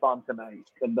rushes on tonight.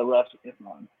 And the rush is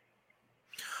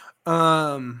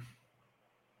on.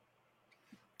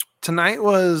 Tonight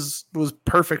was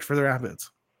perfect for the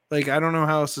Rapids. Like, I don't know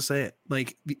how else to say it.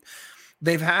 Like,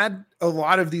 they've had a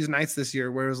lot of these nights this year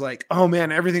where it was like, oh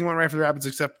man, everything went right for the Rapids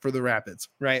except for the Rapids,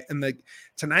 right? And like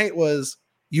tonight was,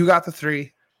 you got the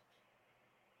 3,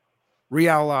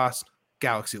 Real lost,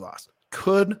 Galaxy lost.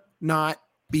 Could not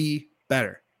be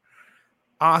better.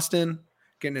 Austin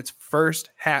getting its first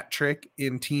hat trick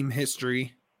in team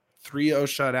history. 3-0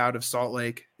 shutout of Salt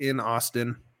Lake in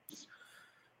Austin.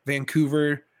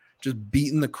 Vancouver just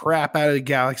beating the crap out of the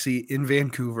Galaxy in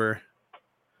Vancouver.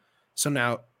 So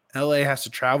now LA has to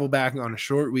travel back on a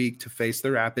short week to face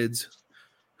the Rapids,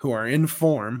 who are in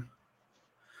form.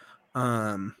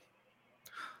 I'm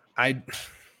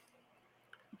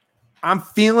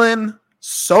feeling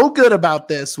so good about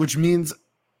this, which means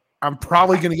I'm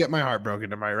probably going to get my heart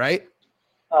broken. Am I right?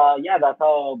 Yeah, that's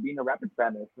how being a Rapids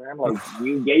fan is, man. Like,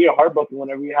 you get your heart broken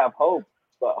whenever you have hope,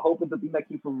 but hope is the thing that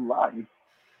keeps us alive.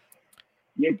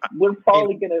 We're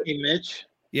probably going to... Hey, Mitch?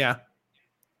 Yeah.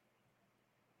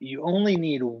 You only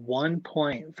need 1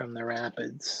 point from the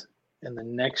Rapids in the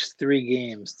next 3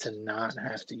 games to not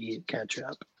have to eat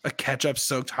ketchup. A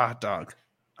ketchup-soaked hot dog.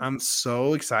 I'm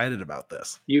so excited about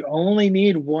this. You only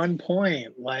need 1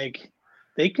 point. Like,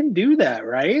 they can do that,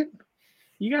 right?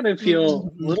 You got to feel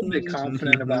a little bit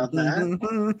confident about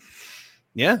that.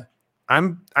 Yeah,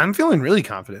 I'm feeling really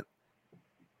confident.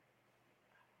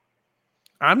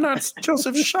 I'm not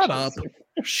Joseph. Shut up.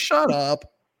 Shut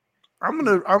up.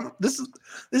 This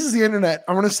is the internet.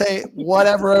 I'm gonna say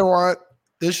whatever I want.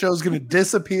 This show's gonna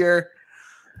disappear,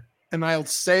 and I'll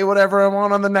say whatever I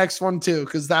want on the next one too,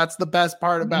 because that's the best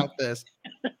part about this.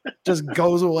 Just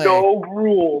goes away. No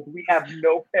rules. We have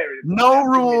no parents. No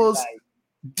rules.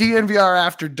 DNVR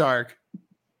after dark.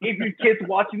 If your kid's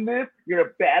watching this, you're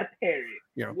a bad parent.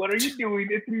 Yeah. What are you doing?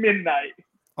 It's midnight.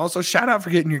 Also, shout out for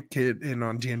getting your kid in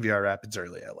on DNVR Rapids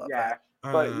early. I love that.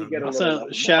 But you get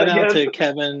also, shout out to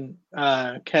Kevin.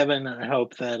 Kevin, I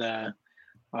hope that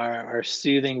our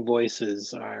soothing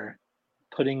voices are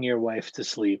putting your wife to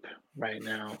sleep right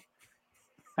now.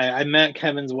 I met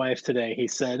Kevin's wife today. She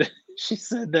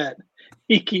said that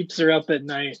he keeps her up at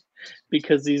night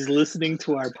because he's listening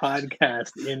to our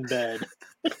podcast in bed.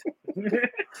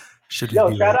 Should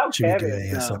shout out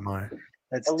Kevin. ASMR?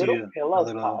 Let's a little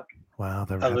pillow talk. Wow,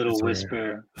 a little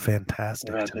whisper.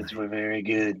 Fantastic. The Rapids were very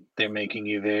good. They're making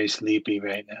you very sleepy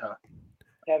right now.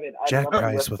 Kevin, Jack love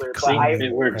Price to whisper,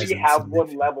 with but we have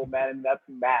one level, man, and that's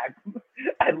max.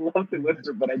 I'd love to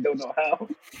whisper, but I don't know how.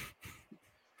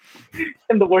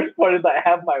 And the worst part is I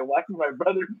have my wife and my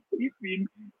brother sleeping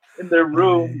in their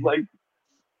room. Like,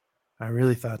 I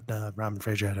really thought Robin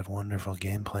Fraser had a wonderful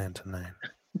game plan tonight.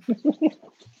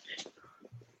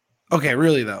 Okay,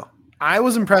 really though, I've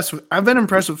been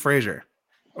impressed with Fraser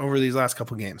over these last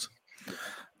couple games.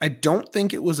 I don't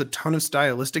think it was a ton of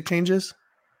stylistic changes,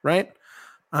 right?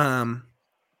 I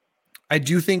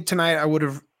do think tonight I would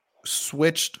have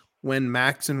switched when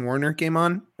Max and Warner came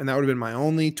on, and that would have been my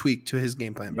only tweak to his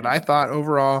game plan. But I thought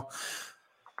overall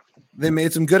they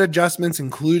made some good adjustments,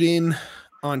 including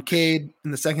on Cade in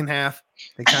the second half.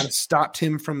 They kind of stopped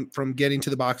him from getting to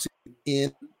the box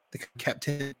in. They kept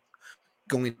him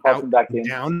going out and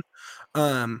down.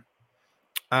 I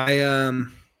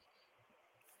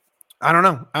don't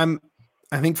know.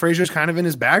 I think Frazier's kind of in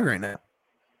his bag right now.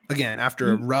 Again,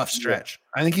 after a rough stretch.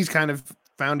 I think he's kind of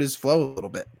found his flow a little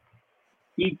bit.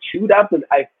 I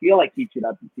feel like he chewed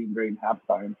out the team during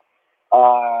halftime.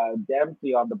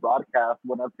 Dempsey on the broadcast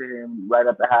went up to him right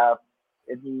at the half,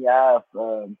 and he asked,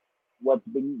 what's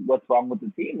wrong with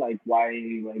the team? Like, why,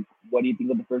 like, what do you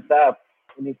think of the first half?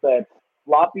 And he said,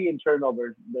 sloppy and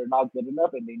turnovers, they're not good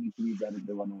enough, and they need to be better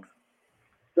to run away.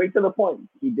 Straight to the point.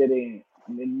 He didn't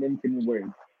mince any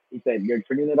words. He said, you're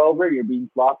turning it over, you're being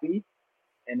sloppy,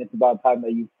 and it's about time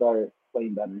that you start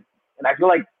playing better. And I feel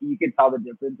like you can tell the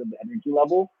difference in the energy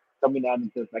level coming down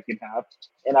into the second half.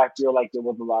 And I feel like there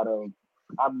was a lot of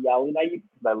I'm yelling at you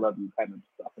because I love you kind of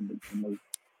stuff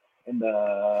in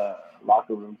the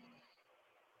locker room.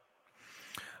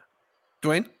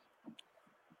 Dwayne?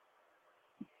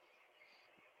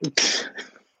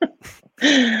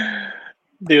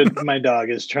 Dude, my dog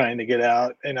is trying to get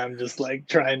out, and I'm just like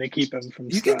trying to keep him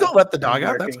from. You can go let the dog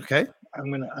out. That's okay.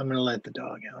 I'm gonna let the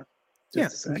dog out.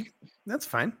 Just a sec. That's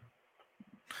fine.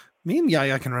 Me and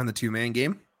Yaya can run the 2-man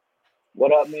game.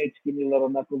 What up, Mitch? Give me a little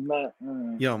knuckles, Matt.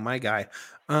 Yo, my guy.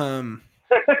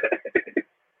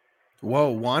 Whoa,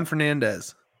 Juan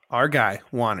Fernandez, our guy,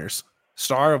 Juaners,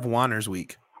 star of Juaners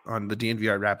Week on the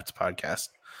DNVR Rapids podcast,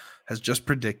 has just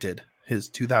predicted his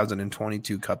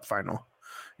 2022 Cup final,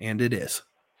 and it is.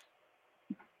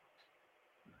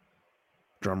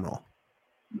 Drum roll.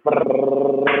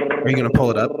 Are you going to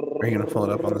pull it up? Are you going to pull it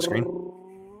up on the screen?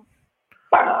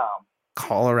 Bam.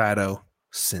 Colorado,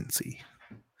 Cincy.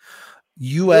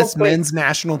 U.S. men's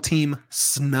national team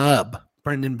snub.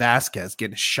 Brendan Vasquez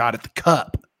getting a shot at the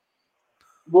cup.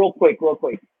 Real quick.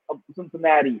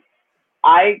 Cincinnati.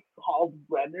 I called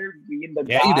Brenner being the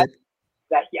guy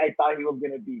that I thought he was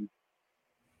going to be.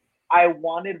 I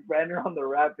wanted Brenner on the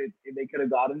Rapids if they could have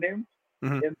gotten him.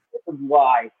 Mm-hmm. And this is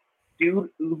why. Dude,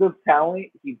 Uzo's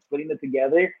talent, he's putting it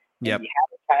together. Yep. He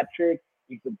has a hat trick.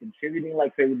 He's been contributing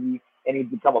like crazy, and he's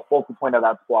become a focal point of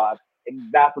that squad.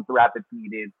 And that's what the Rapids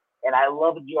needed. And I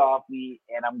love Joffrey,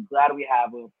 and I'm glad we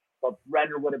have him. But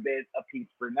Brenner would have been a piece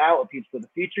for now, a piece for the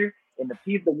future, and the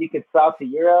piece that we could sell to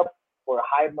Europe for a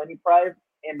high money price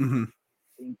and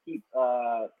keep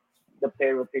the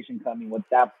player rotation coming with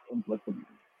that influx of.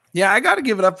 Yeah, I got to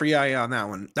give it up for Yaya on that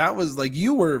one. That was like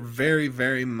you were very,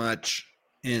 very much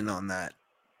in on that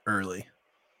early.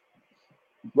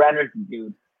 Brenner's the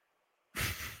dude.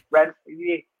 Brenner,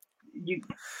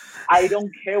 I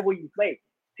don't care what you say.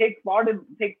 Take part of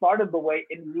the way,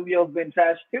 and Rubio's been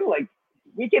trash too. Like,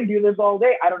 we can do this all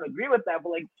day. I don't agree with that, but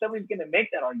like somebody's gonna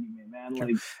make that argument, man.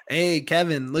 Like, hey,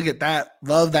 Kevin, look at that.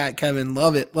 Love that, Kevin.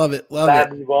 Love it.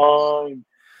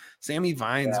 Sammy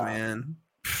Vines, man.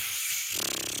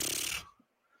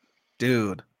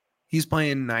 Dude, he's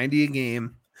playing 90 a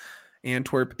game.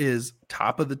 Antwerp is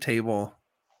top of the table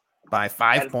by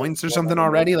 5 points or something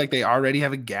already. Like they already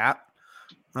have a gap.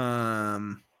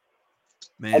 Man.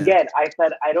 Again, I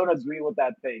said I don't agree with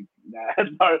that take.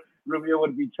 That Rubio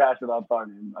would be trash without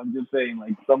Tarnan. I'm just saying,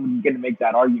 like, someone's gonna make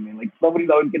that argument. Like, somebody's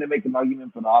always gonna make an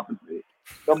argument for the opposite.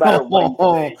 No matter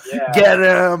what. Yeah. Get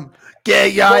him.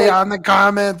 Get Yaya on the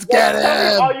comments. Get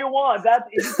him. All you want. That's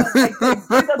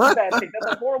a bad take.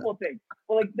 That's a horrible take.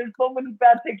 But like, there's so many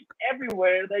bad takes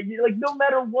everywhere that you're like, no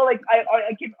matter what, like,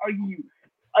 I can argue.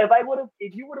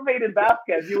 If you would have hated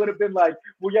Vasquez, you would have been like,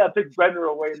 well, yeah, take Brenner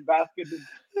away, and Vasquez is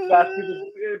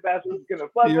gonna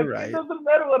fuck. You're like, right. It doesn't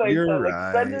matter what I You're said.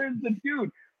 right. Like, Brenner is the dude.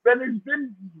 Brenner's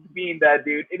been being that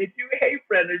dude, and if you hate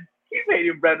Brenner, keep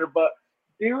hating Brenner. But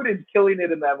dude is killing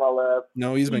it in MLS.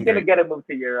 No, he's been gonna get him moved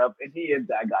to Europe, and he is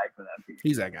that guy for that team.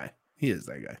 He's that guy. He is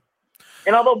that guy.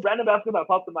 And although Brendan Vasquez has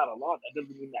helped him out a lot, that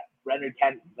doesn't mean that Brenner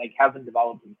hasn't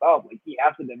developed himself. Like, he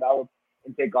has to develop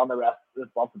and take on the rest of the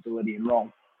responsibility in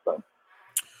Rome. So.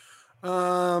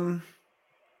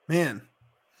 Man,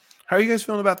 how are you guys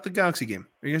feeling about the Galaxy game?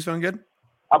 Are you guys feeling good?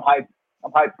 I'm hyped.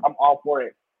 I'm all for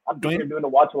it. I'm thinking of doing a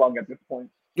watch along at this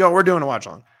point. Yo, we're doing a watch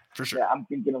along for sure. Yeah, I'm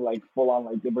thinking of like full on,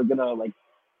 like, if we're gonna like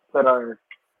put our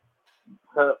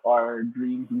put our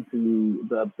dreams into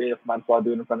the abyss. Might as well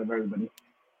do it in front of everybody.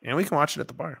 And we can watch it at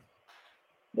the bar.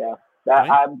 Yeah, that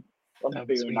Right? I'm That'd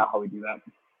be figuring sweet. out how we do that.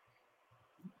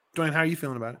 Dwayne, how are you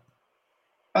feeling about it?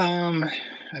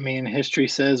 I mean, history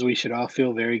says we should all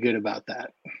feel very good about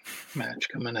that match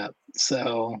coming up.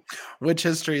 So, Which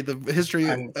history? The history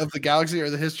I'm- of the Galaxy or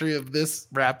the history of this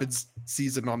Rapids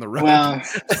season on the road? well,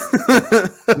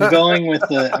 I'm going with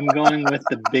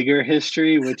the bigger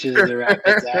history, which is the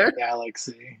Rapids at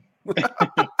Galaxy.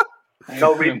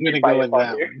 No I'm reason gonna to go fight with upon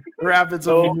that here. one. Rapids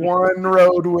have one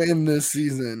road win this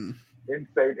season.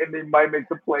 Insane, and they might make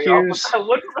the playoffs Here's- with that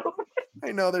one road.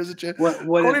 I know there's a chance. What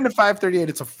According to 538,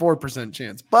 it's a 4%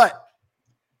 chance. But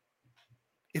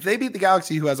if they beat the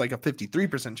Galaxy, who has like a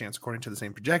 53% chance according to the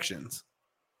same projections,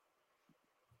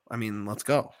 I mean, let's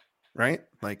go, right?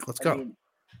 Like, let's go. I mean,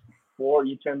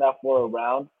 you turn that 4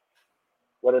 around.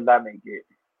 What does that make it?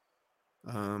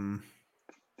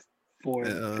 four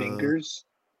fingers?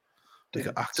 Like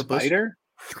an The octopus. spider?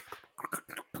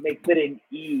 Makes it an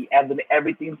E, and then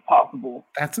everything's possible.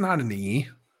 That's not an E.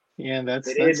 Yeah, that's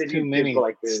It is if too you many go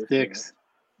like this, sticks.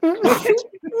 What?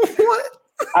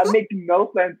 That makes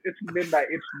no sense. It's midnight.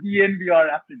 It's DNVR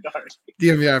after dark.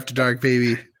 DNVR After Dark,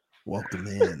 baby. Welcome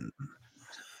in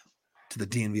to the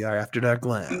DNVR After Dark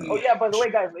Lounge. Oh yeah, by the way,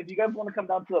 guys, if you guys want to come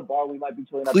down to the bar, we might be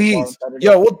chilling at the bar on Please. Saturday.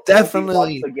 Yo, we'll If you watch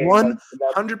definitely the game,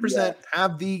 100%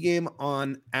 have the game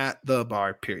on at the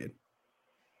bar, period.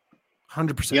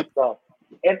 100%. Yep. So,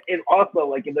 and also,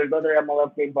 like, if there's other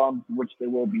MLS games on, which there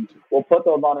will be, we'll put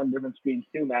those on different screens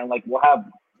too, man. Like,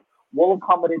 we'll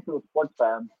accommodate to the sports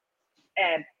fans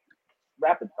and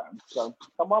Rapid fans. So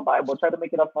come on by. We'll try to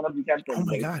make it as fun as we can. For Oh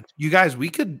my everybody. God. You guys, we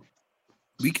could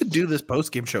do this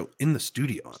post-game show in the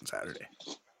studio on Saturday.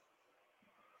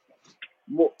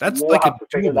 That's we'll like have a to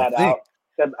figure doable that thing. out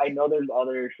because I know there's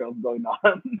other shows going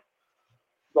on.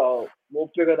 So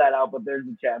we'll figure that out. But there's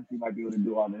a chance we might be able to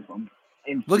do all this on.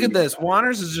 Look at this.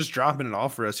 Wanners is just dropping it all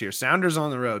for us here. Sounders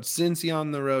on the road. Cincy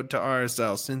on the road to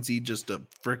RSL. Cincy just a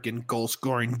freaking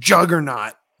goal-scoring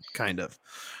juggernaut, kind of.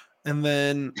 And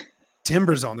then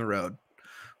Timbers on the road.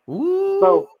 Ooh.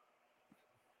 So,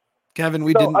 Kevin,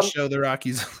 we didn't show the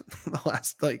Rockies the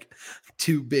last like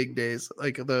 2 big days.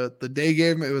 Like the day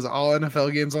game, it was all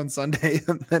NFL games on Sunday,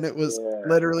 and then it was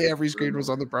literally every screen was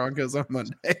on the Broncos on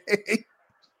Monday.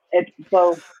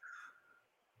 So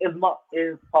is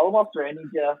Paulo Mastroeni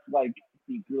just like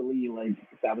secretly like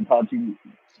sabotaging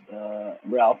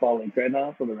Real Salt Lake right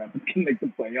now so the Rapids can make the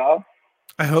playoffs?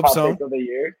 I hope Hot so. take of the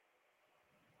year.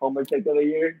 Homer take of the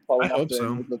year. Paulo I hope so.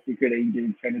 Mastroeni is the secret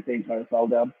agent trying to take RSL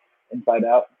down inside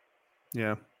out.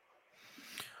 Yeah.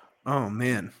 Oh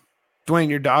man, Dwayne,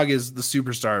 your dog is the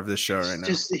superstar of this show right now.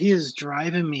 He is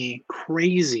driving me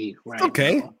crazy right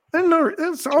Okay, now. I know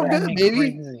it's all Driving good, me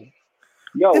baby. crazy.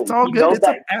 Yo, It's all you good. know It's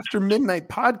that an after midnight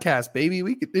podcast, baby.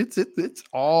 We could, it's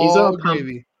all He's all pumped.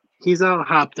 gravy. He's all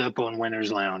hopped up on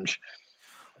Winner's Lounge.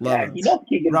 Love yeah, it. you know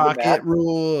Keegan's the Rocket best.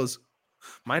 rules.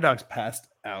 My dog's passed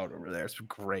out over there. It's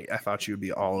great. I thought she would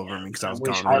be all over me because I was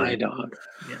wish gone. my dog.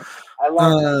 Yeah. I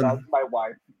love Um, that's my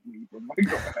wife. Oh my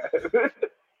God.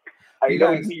 I You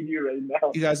don't guys- need you right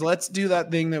now. You guys, let's do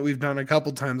that thing that we've done a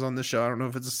couple times on the show. I don't know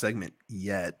if it's a segment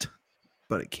yet,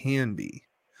 but it can be.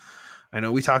 I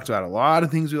know we talked about a lot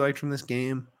of things we liked from this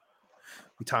game.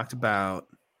 We talked about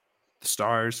the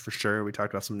stars for sure. We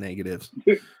talked about some negatives.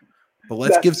 But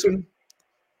let's give some.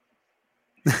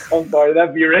 I'm sorry,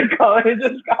 that B-Ray comment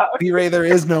just got me. B-Ray, there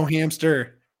is no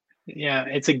hamster. Yeah,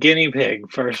 it's a guinea pig,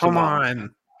 first Come of all.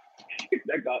 on.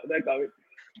 That got me.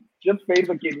 Just face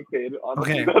a guinea pig.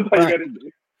 Honestly, Okay, that's all you but- gotta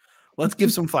do. Let's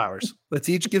give some flowers. Let's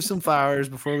each give some flowers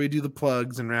before we do the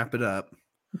plugs and wrap it up.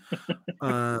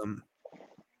 I'm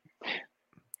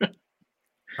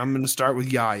going to start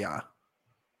with Yaya.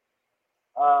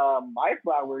 My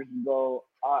flowers go.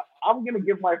 I'm gonna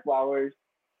give my flowers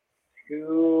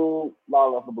to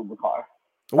Lala Abubakar.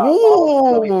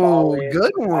 Oh,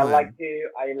 good one. I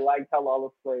liked how Lala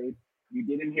played. You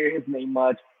didn't hear his name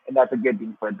much, and that's a good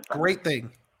thing for a defense. Great thing.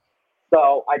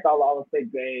 So I thought Lala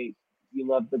played great. You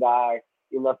love the guy.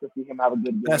 You love to see him have a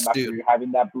good game Best after dude.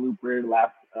 having that blooper of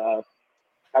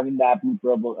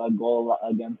a goal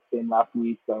against him last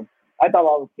week. So I thought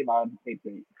Lala came out and played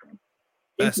great.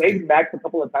 He Best made dude. Max a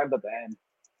couple of times at the end.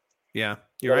 Yeah,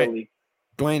 you're right. Literally.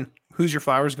 Dwayne, who's your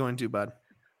flowers going to, bud?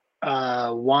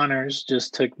 Wanners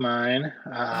just took mine.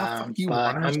 fuck you,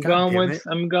 But Wanners, I'm God going damn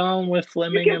with it.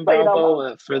 Fleming can and play it out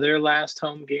Balboa for their last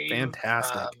home game.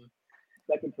 Fantastic.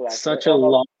 Second to last. Such Right? a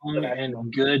Almost long the next one.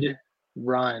 and good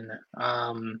run.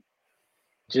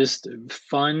 Just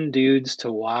fun dudes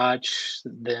to watch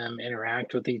them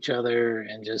interact with each other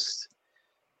and just,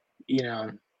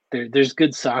 there's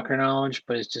good soccer knowledge,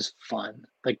 but it's just fun.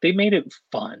 Like they made it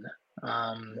fun,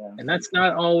 and that's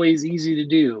not always easy to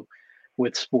do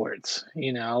with sports.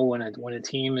 You know, when a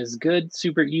team is good,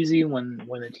 super easy.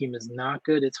 When a team is not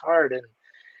good, it's hard, and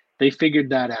they figured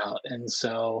that out. And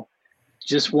so,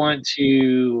 just want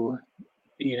to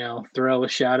throw a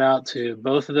shout out to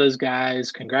both of those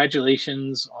guys.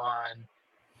 Congratulations on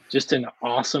just an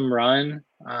awesome run.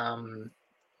 And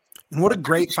what a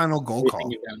great final goal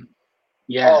call.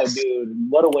 Yes. Oh, dude,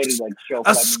 what a way to like show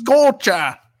a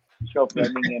scorcher. Show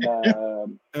Fleming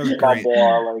and great.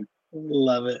 ball. Like,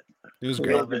 love it. It was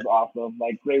great. It was awesome.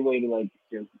 Like, great way to like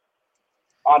just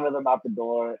honor them out the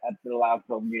door at the last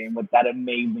home game with that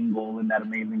amazing goal and that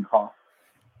amazing call.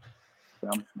 So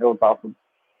it was awesome.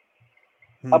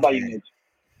 How about you, Mitch?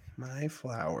 My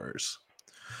flowers.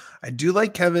 I do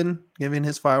like Kevin giving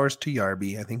his flowers to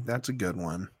Yarby. I think that's a good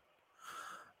one.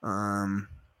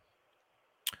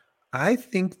 I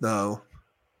think, though,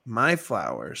 my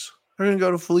flowers are going to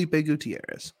go to Felipe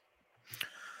Gutierrez.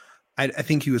 I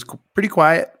think he was pretty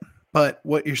quiet, but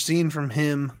what you're seeing from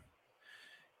him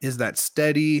is that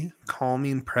steady,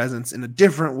 calming presence in a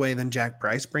different way than Jack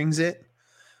Price brings it,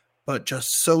 but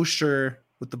just so sure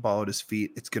with the ball at his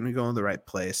feet. It's going to go in the right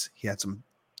place. He had some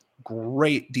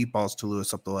great deep balls to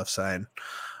Lewis up the left side.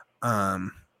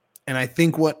 And I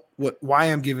think why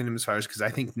I'm giving him his flowers, because I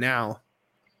think now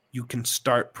you can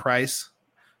start Price,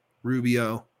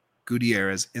 Rubio,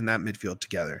 Gutierrez in that midfield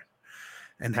together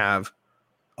and have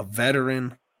a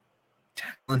veteran,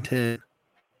 talented,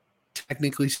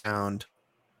 technically sound,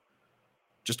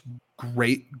 just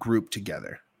great group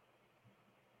together.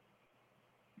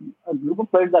 A group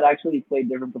of players that actually played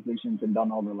different positions and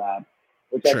don't overlap,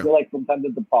 which I feel like sometimes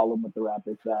is the problem with the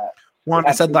Raptors. That Juan,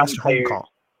 I said last home call.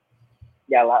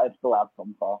 Yeah, it's the last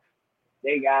home call.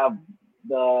 They have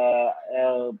the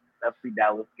FC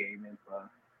Dallas game is a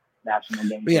national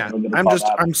game. But yeah,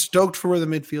 I'm stoked for where the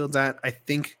midfield's at. I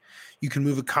think you can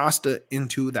move Acosta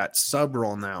into that sub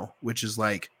role now, which is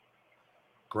like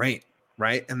great,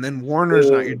 right? And then Warner's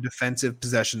not your defensive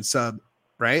possession sub,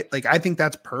 right? Like I think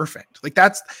that's perfect. Like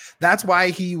that's why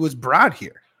he was brought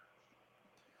here.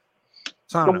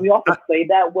 So Can we also say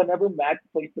that whenever Max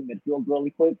plays the midfield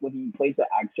really quick, when he plays the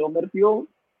actual midfield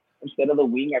instead of the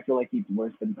wing, I feel like he's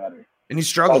worse than better. And he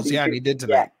struggles, and he did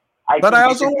tonight. Yeah, but I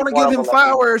also want to give him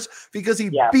flowers because he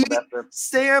beat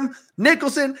Sam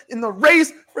Nicholson in the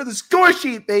race for the score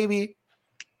sheet, baby.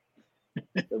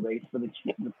 The race for the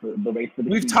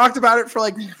We've talked about it for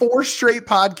like 4 straight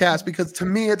podcasts because to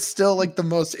me it's still like the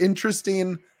most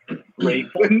interesting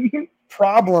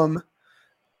problem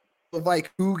of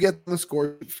like who gets the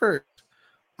score first.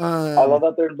 I love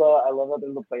that there's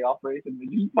a playoff race and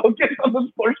then you focus on the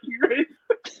score sheet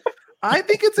race. I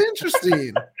think it's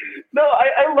interesting. No,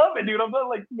 I love it, dude. I'm not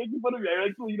like making fun of you. I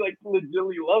actually like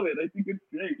legitimately love it. I think it's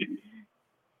great.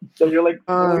 So you're like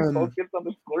really focused on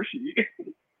the score sheet.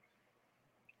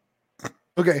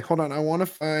 Okay, hold on. I want to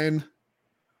find.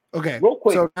 Okay, real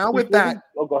quick. So now with that,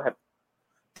 go ahead.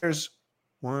 There's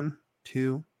 1,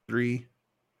 2, 3,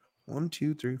 1,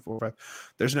 2, 3, 4, 5.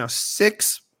 There's now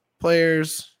 6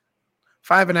 players,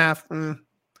 5.5,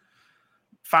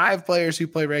 5 players who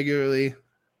play regularly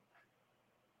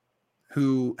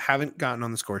who haven't gotten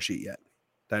on the score sheet yet.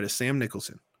 That is Sam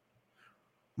Nicholson,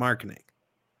 Markinick,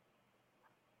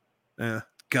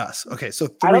 Gus. Okay, so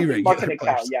 3 regular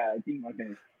players. Yeah, I think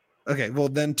Markinick. Okay, well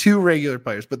then 2 regular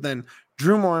players, but then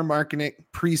Drew Moore, Markinick,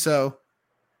 Priso,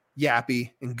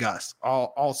 Yappy, and Gus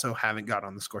all also haven't got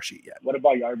on the score sheet yet. What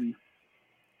about Yarby?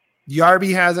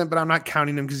 Yarby hasn't, but I'm not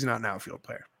counting him because he's not an outfield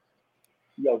player.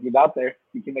 Yo, he's out there.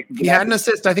 He had an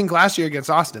assist, I think, last year against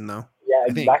Austin, though. Yeah,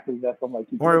 exactly. That's what I'm like.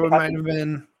 Or it might have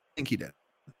been, I think he did.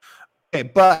 Okay,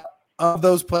 but of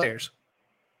those players,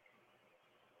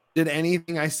 did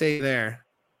anything I say there,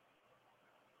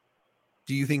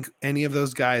 do you think any of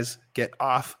those guys get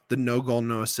off the no goal,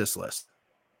 no assist list?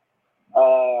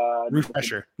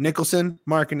 Refresher. Nicholson,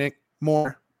 Markinick,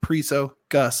 Moore, Priso,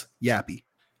 Gus, Yappy.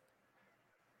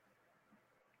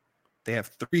 They have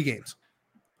 3 games.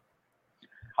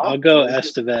 I'll go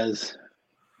Estevez.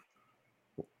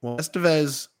 Well,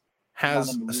 Estevez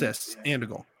has assists and a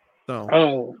goal.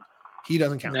 So he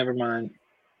doesn't count. Never mind.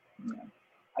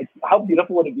 How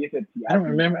beautiful would it be if it's Yappy?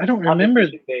 I don't remember.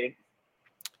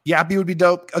 Yappy would be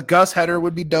dope. A Gus header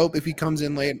would be dope if he comes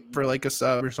in late for like a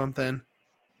sub or something.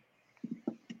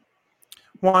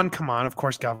 Juan, come on. Of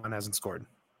course, Galvan hasn't scored.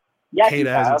 Yeah, Kata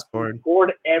hasn't scored.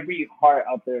 Scored every heart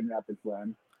out there in Rapids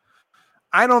land.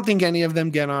 I don't think any of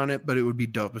them get on it, but it would be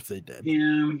dope if they did.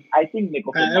 Yeah, I think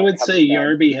Nicholson. I would say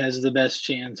Yarby has the best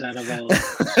chance out of all.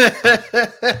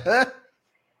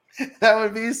 That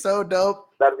would be so dope.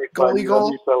 That'd be funny.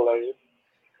 That'd be hilarious.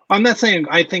 I'm not saying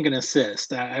I think an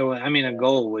assist. I mean, a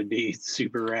goal would be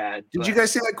super rad. Did you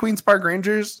guys see that Queens Park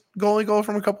Rangers goalie goal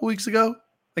from a couple weeks ago?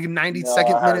 Like a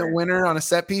 92nd minute winner on a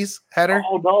set piece header?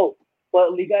 Oh, no.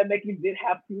 But Liga MX did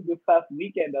have two this past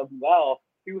weekend as well.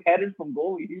 2 headers from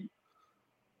goalies.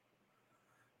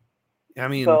 I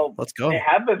mean, so let's go. It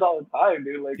happens all the time,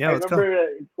 dude. Like, yeah, I remember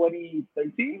in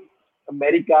 2013,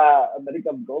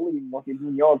 America's goalie, Marcos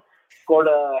Munoz, scored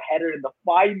a header in the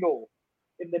final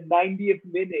in the 90th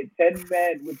minute, 10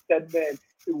 men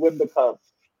to win the cup.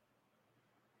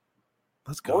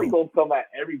 Let's go. Goalie goals come at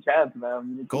every chance,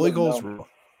 man. Goalie goals rule.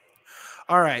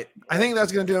 All right. I think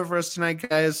that's going to do it for us tonight,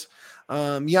 guys.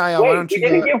 Why don't you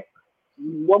give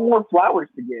one more flowers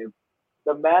to give?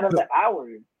 The man of the hour,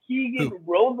 Keegan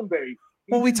Rosenberry.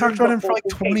 Well, we talked about him for like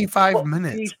 25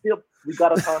 minutes. We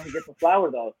got to tell him to get the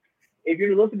flower, though. If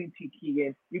you're listening to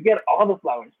Keegan, you get all the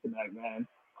flowers tonight, man.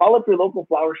 Call up your local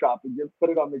flower shop and just put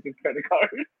it on their credit card.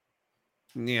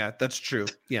 Yeah, that's true.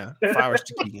 Yeah, flowers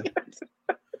to Keegan.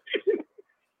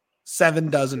 7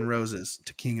 dozen roses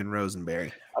to Keegan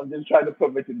Rosenberry. I'm just trying to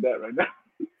put Mitch in debt right now.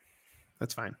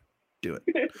 That's fine. Do it.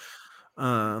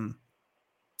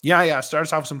 Start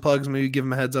us off with some plugs. Maybe give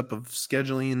them a heads up of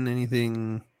scheduling,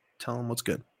 anything. Tell them what's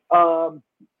good.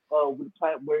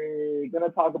 We're going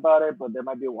to talk about it, but there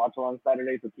might be a watch along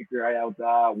Saturday, so keep your eye out.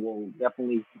 We'll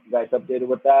definitely keep you guys updated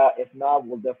with that. If not,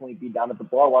 we'll definitely be down at the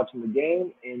bar watching the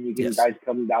game, and you guys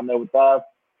come down there with us.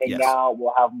 And now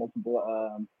we'll have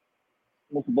multiple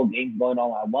games going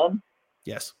on at once.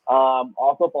 Yes.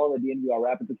 Also follow the DNVR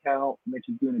Rapids account. Mitch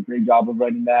is doing a great job of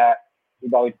running that.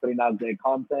 He's always putting out great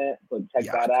content, so check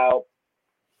that out.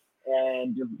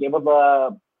 And just give us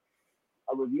a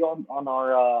review on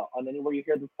our on anywhere you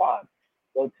hear this pod.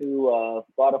 Go to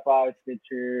Spotify,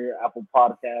 Stitcher, Apple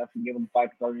Podcasts, and give them a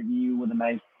 5-star review with a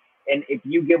nice. And if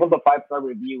you give them a 5-star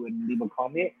review and leave a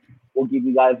comment, we'll give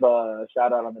you guys a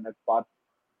shout out on the next pod.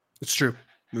 It's true.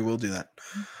 We will do that.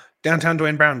 Downtown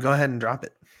Dwayne Brown, go ahead and drop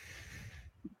it.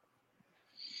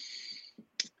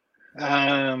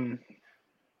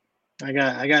 I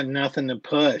got nothing to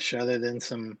push other than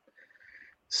some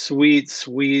sweet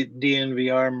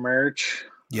DNVR merch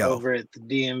over at the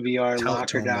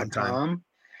DNVRlocker.com.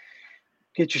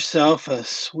 Get yourself a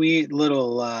sweet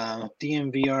little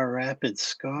DNVR Rapid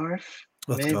scarf,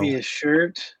 maybe a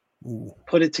shirt. Ooh.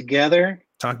 Put it together.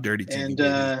 Talk dirty to me,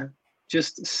 and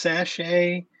just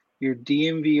sashay your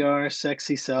DNVR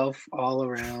sexy self all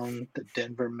around the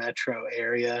Denver metro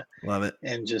area. Love it.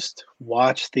 And just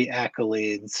watch the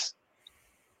accolades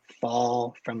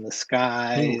fall from the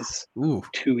skies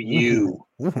to you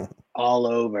all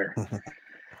over.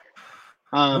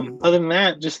 Other than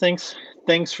that, just thanks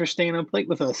for staying up late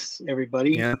with us,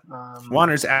 everybody. Yeah.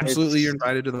 Wanners, absolutely, you're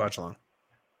invited to the watch along.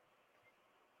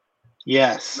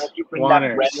 Yes,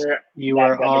 Wanners, you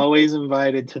are always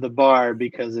invited to the bar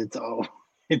because it's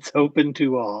open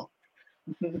to all,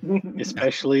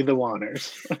 especially the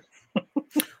Wanners.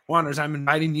 Wanners, I'm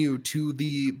inviting you to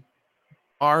the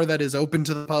bar that is open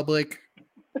to the public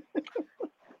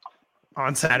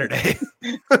on Saturday.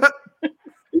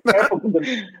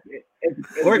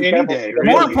 Or any day. Really.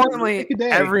 More importantly,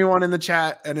 everyone in the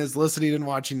chat and is listening and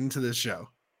watching to this show.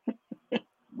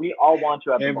 We all want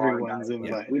you at the Everyone's bar.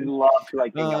 invited. We love to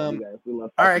hang out with you guys. We love.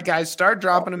 All right, guys, start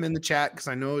dropping them in the chat because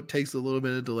I know it takes a little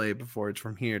bit of delay before it's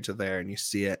from here to there and you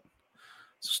see it.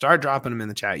 So start dropping them in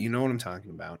the chat. You know what I'm talking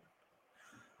about.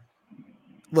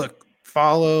 Look,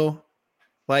 follow,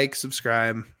 like,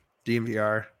 subscribe,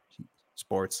 DNVR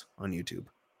Sports on YouTube.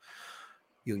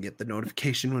 You'll get the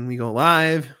notification when we go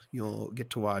live. You'll get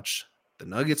to watch the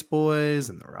Nuggets boys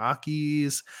and the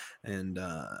Rockies and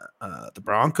the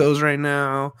Broncos right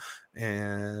now.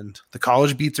 And the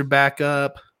college beats are back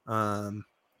up.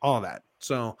 All that.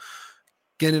 So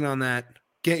get in on that.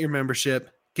 Get your membership.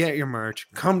 Get your merch.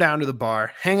 Come down to the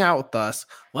bar. Hang out with us.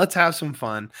 Let's have some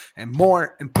fun. And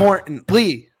more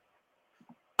importantly,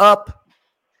 up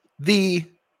the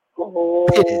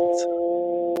pits.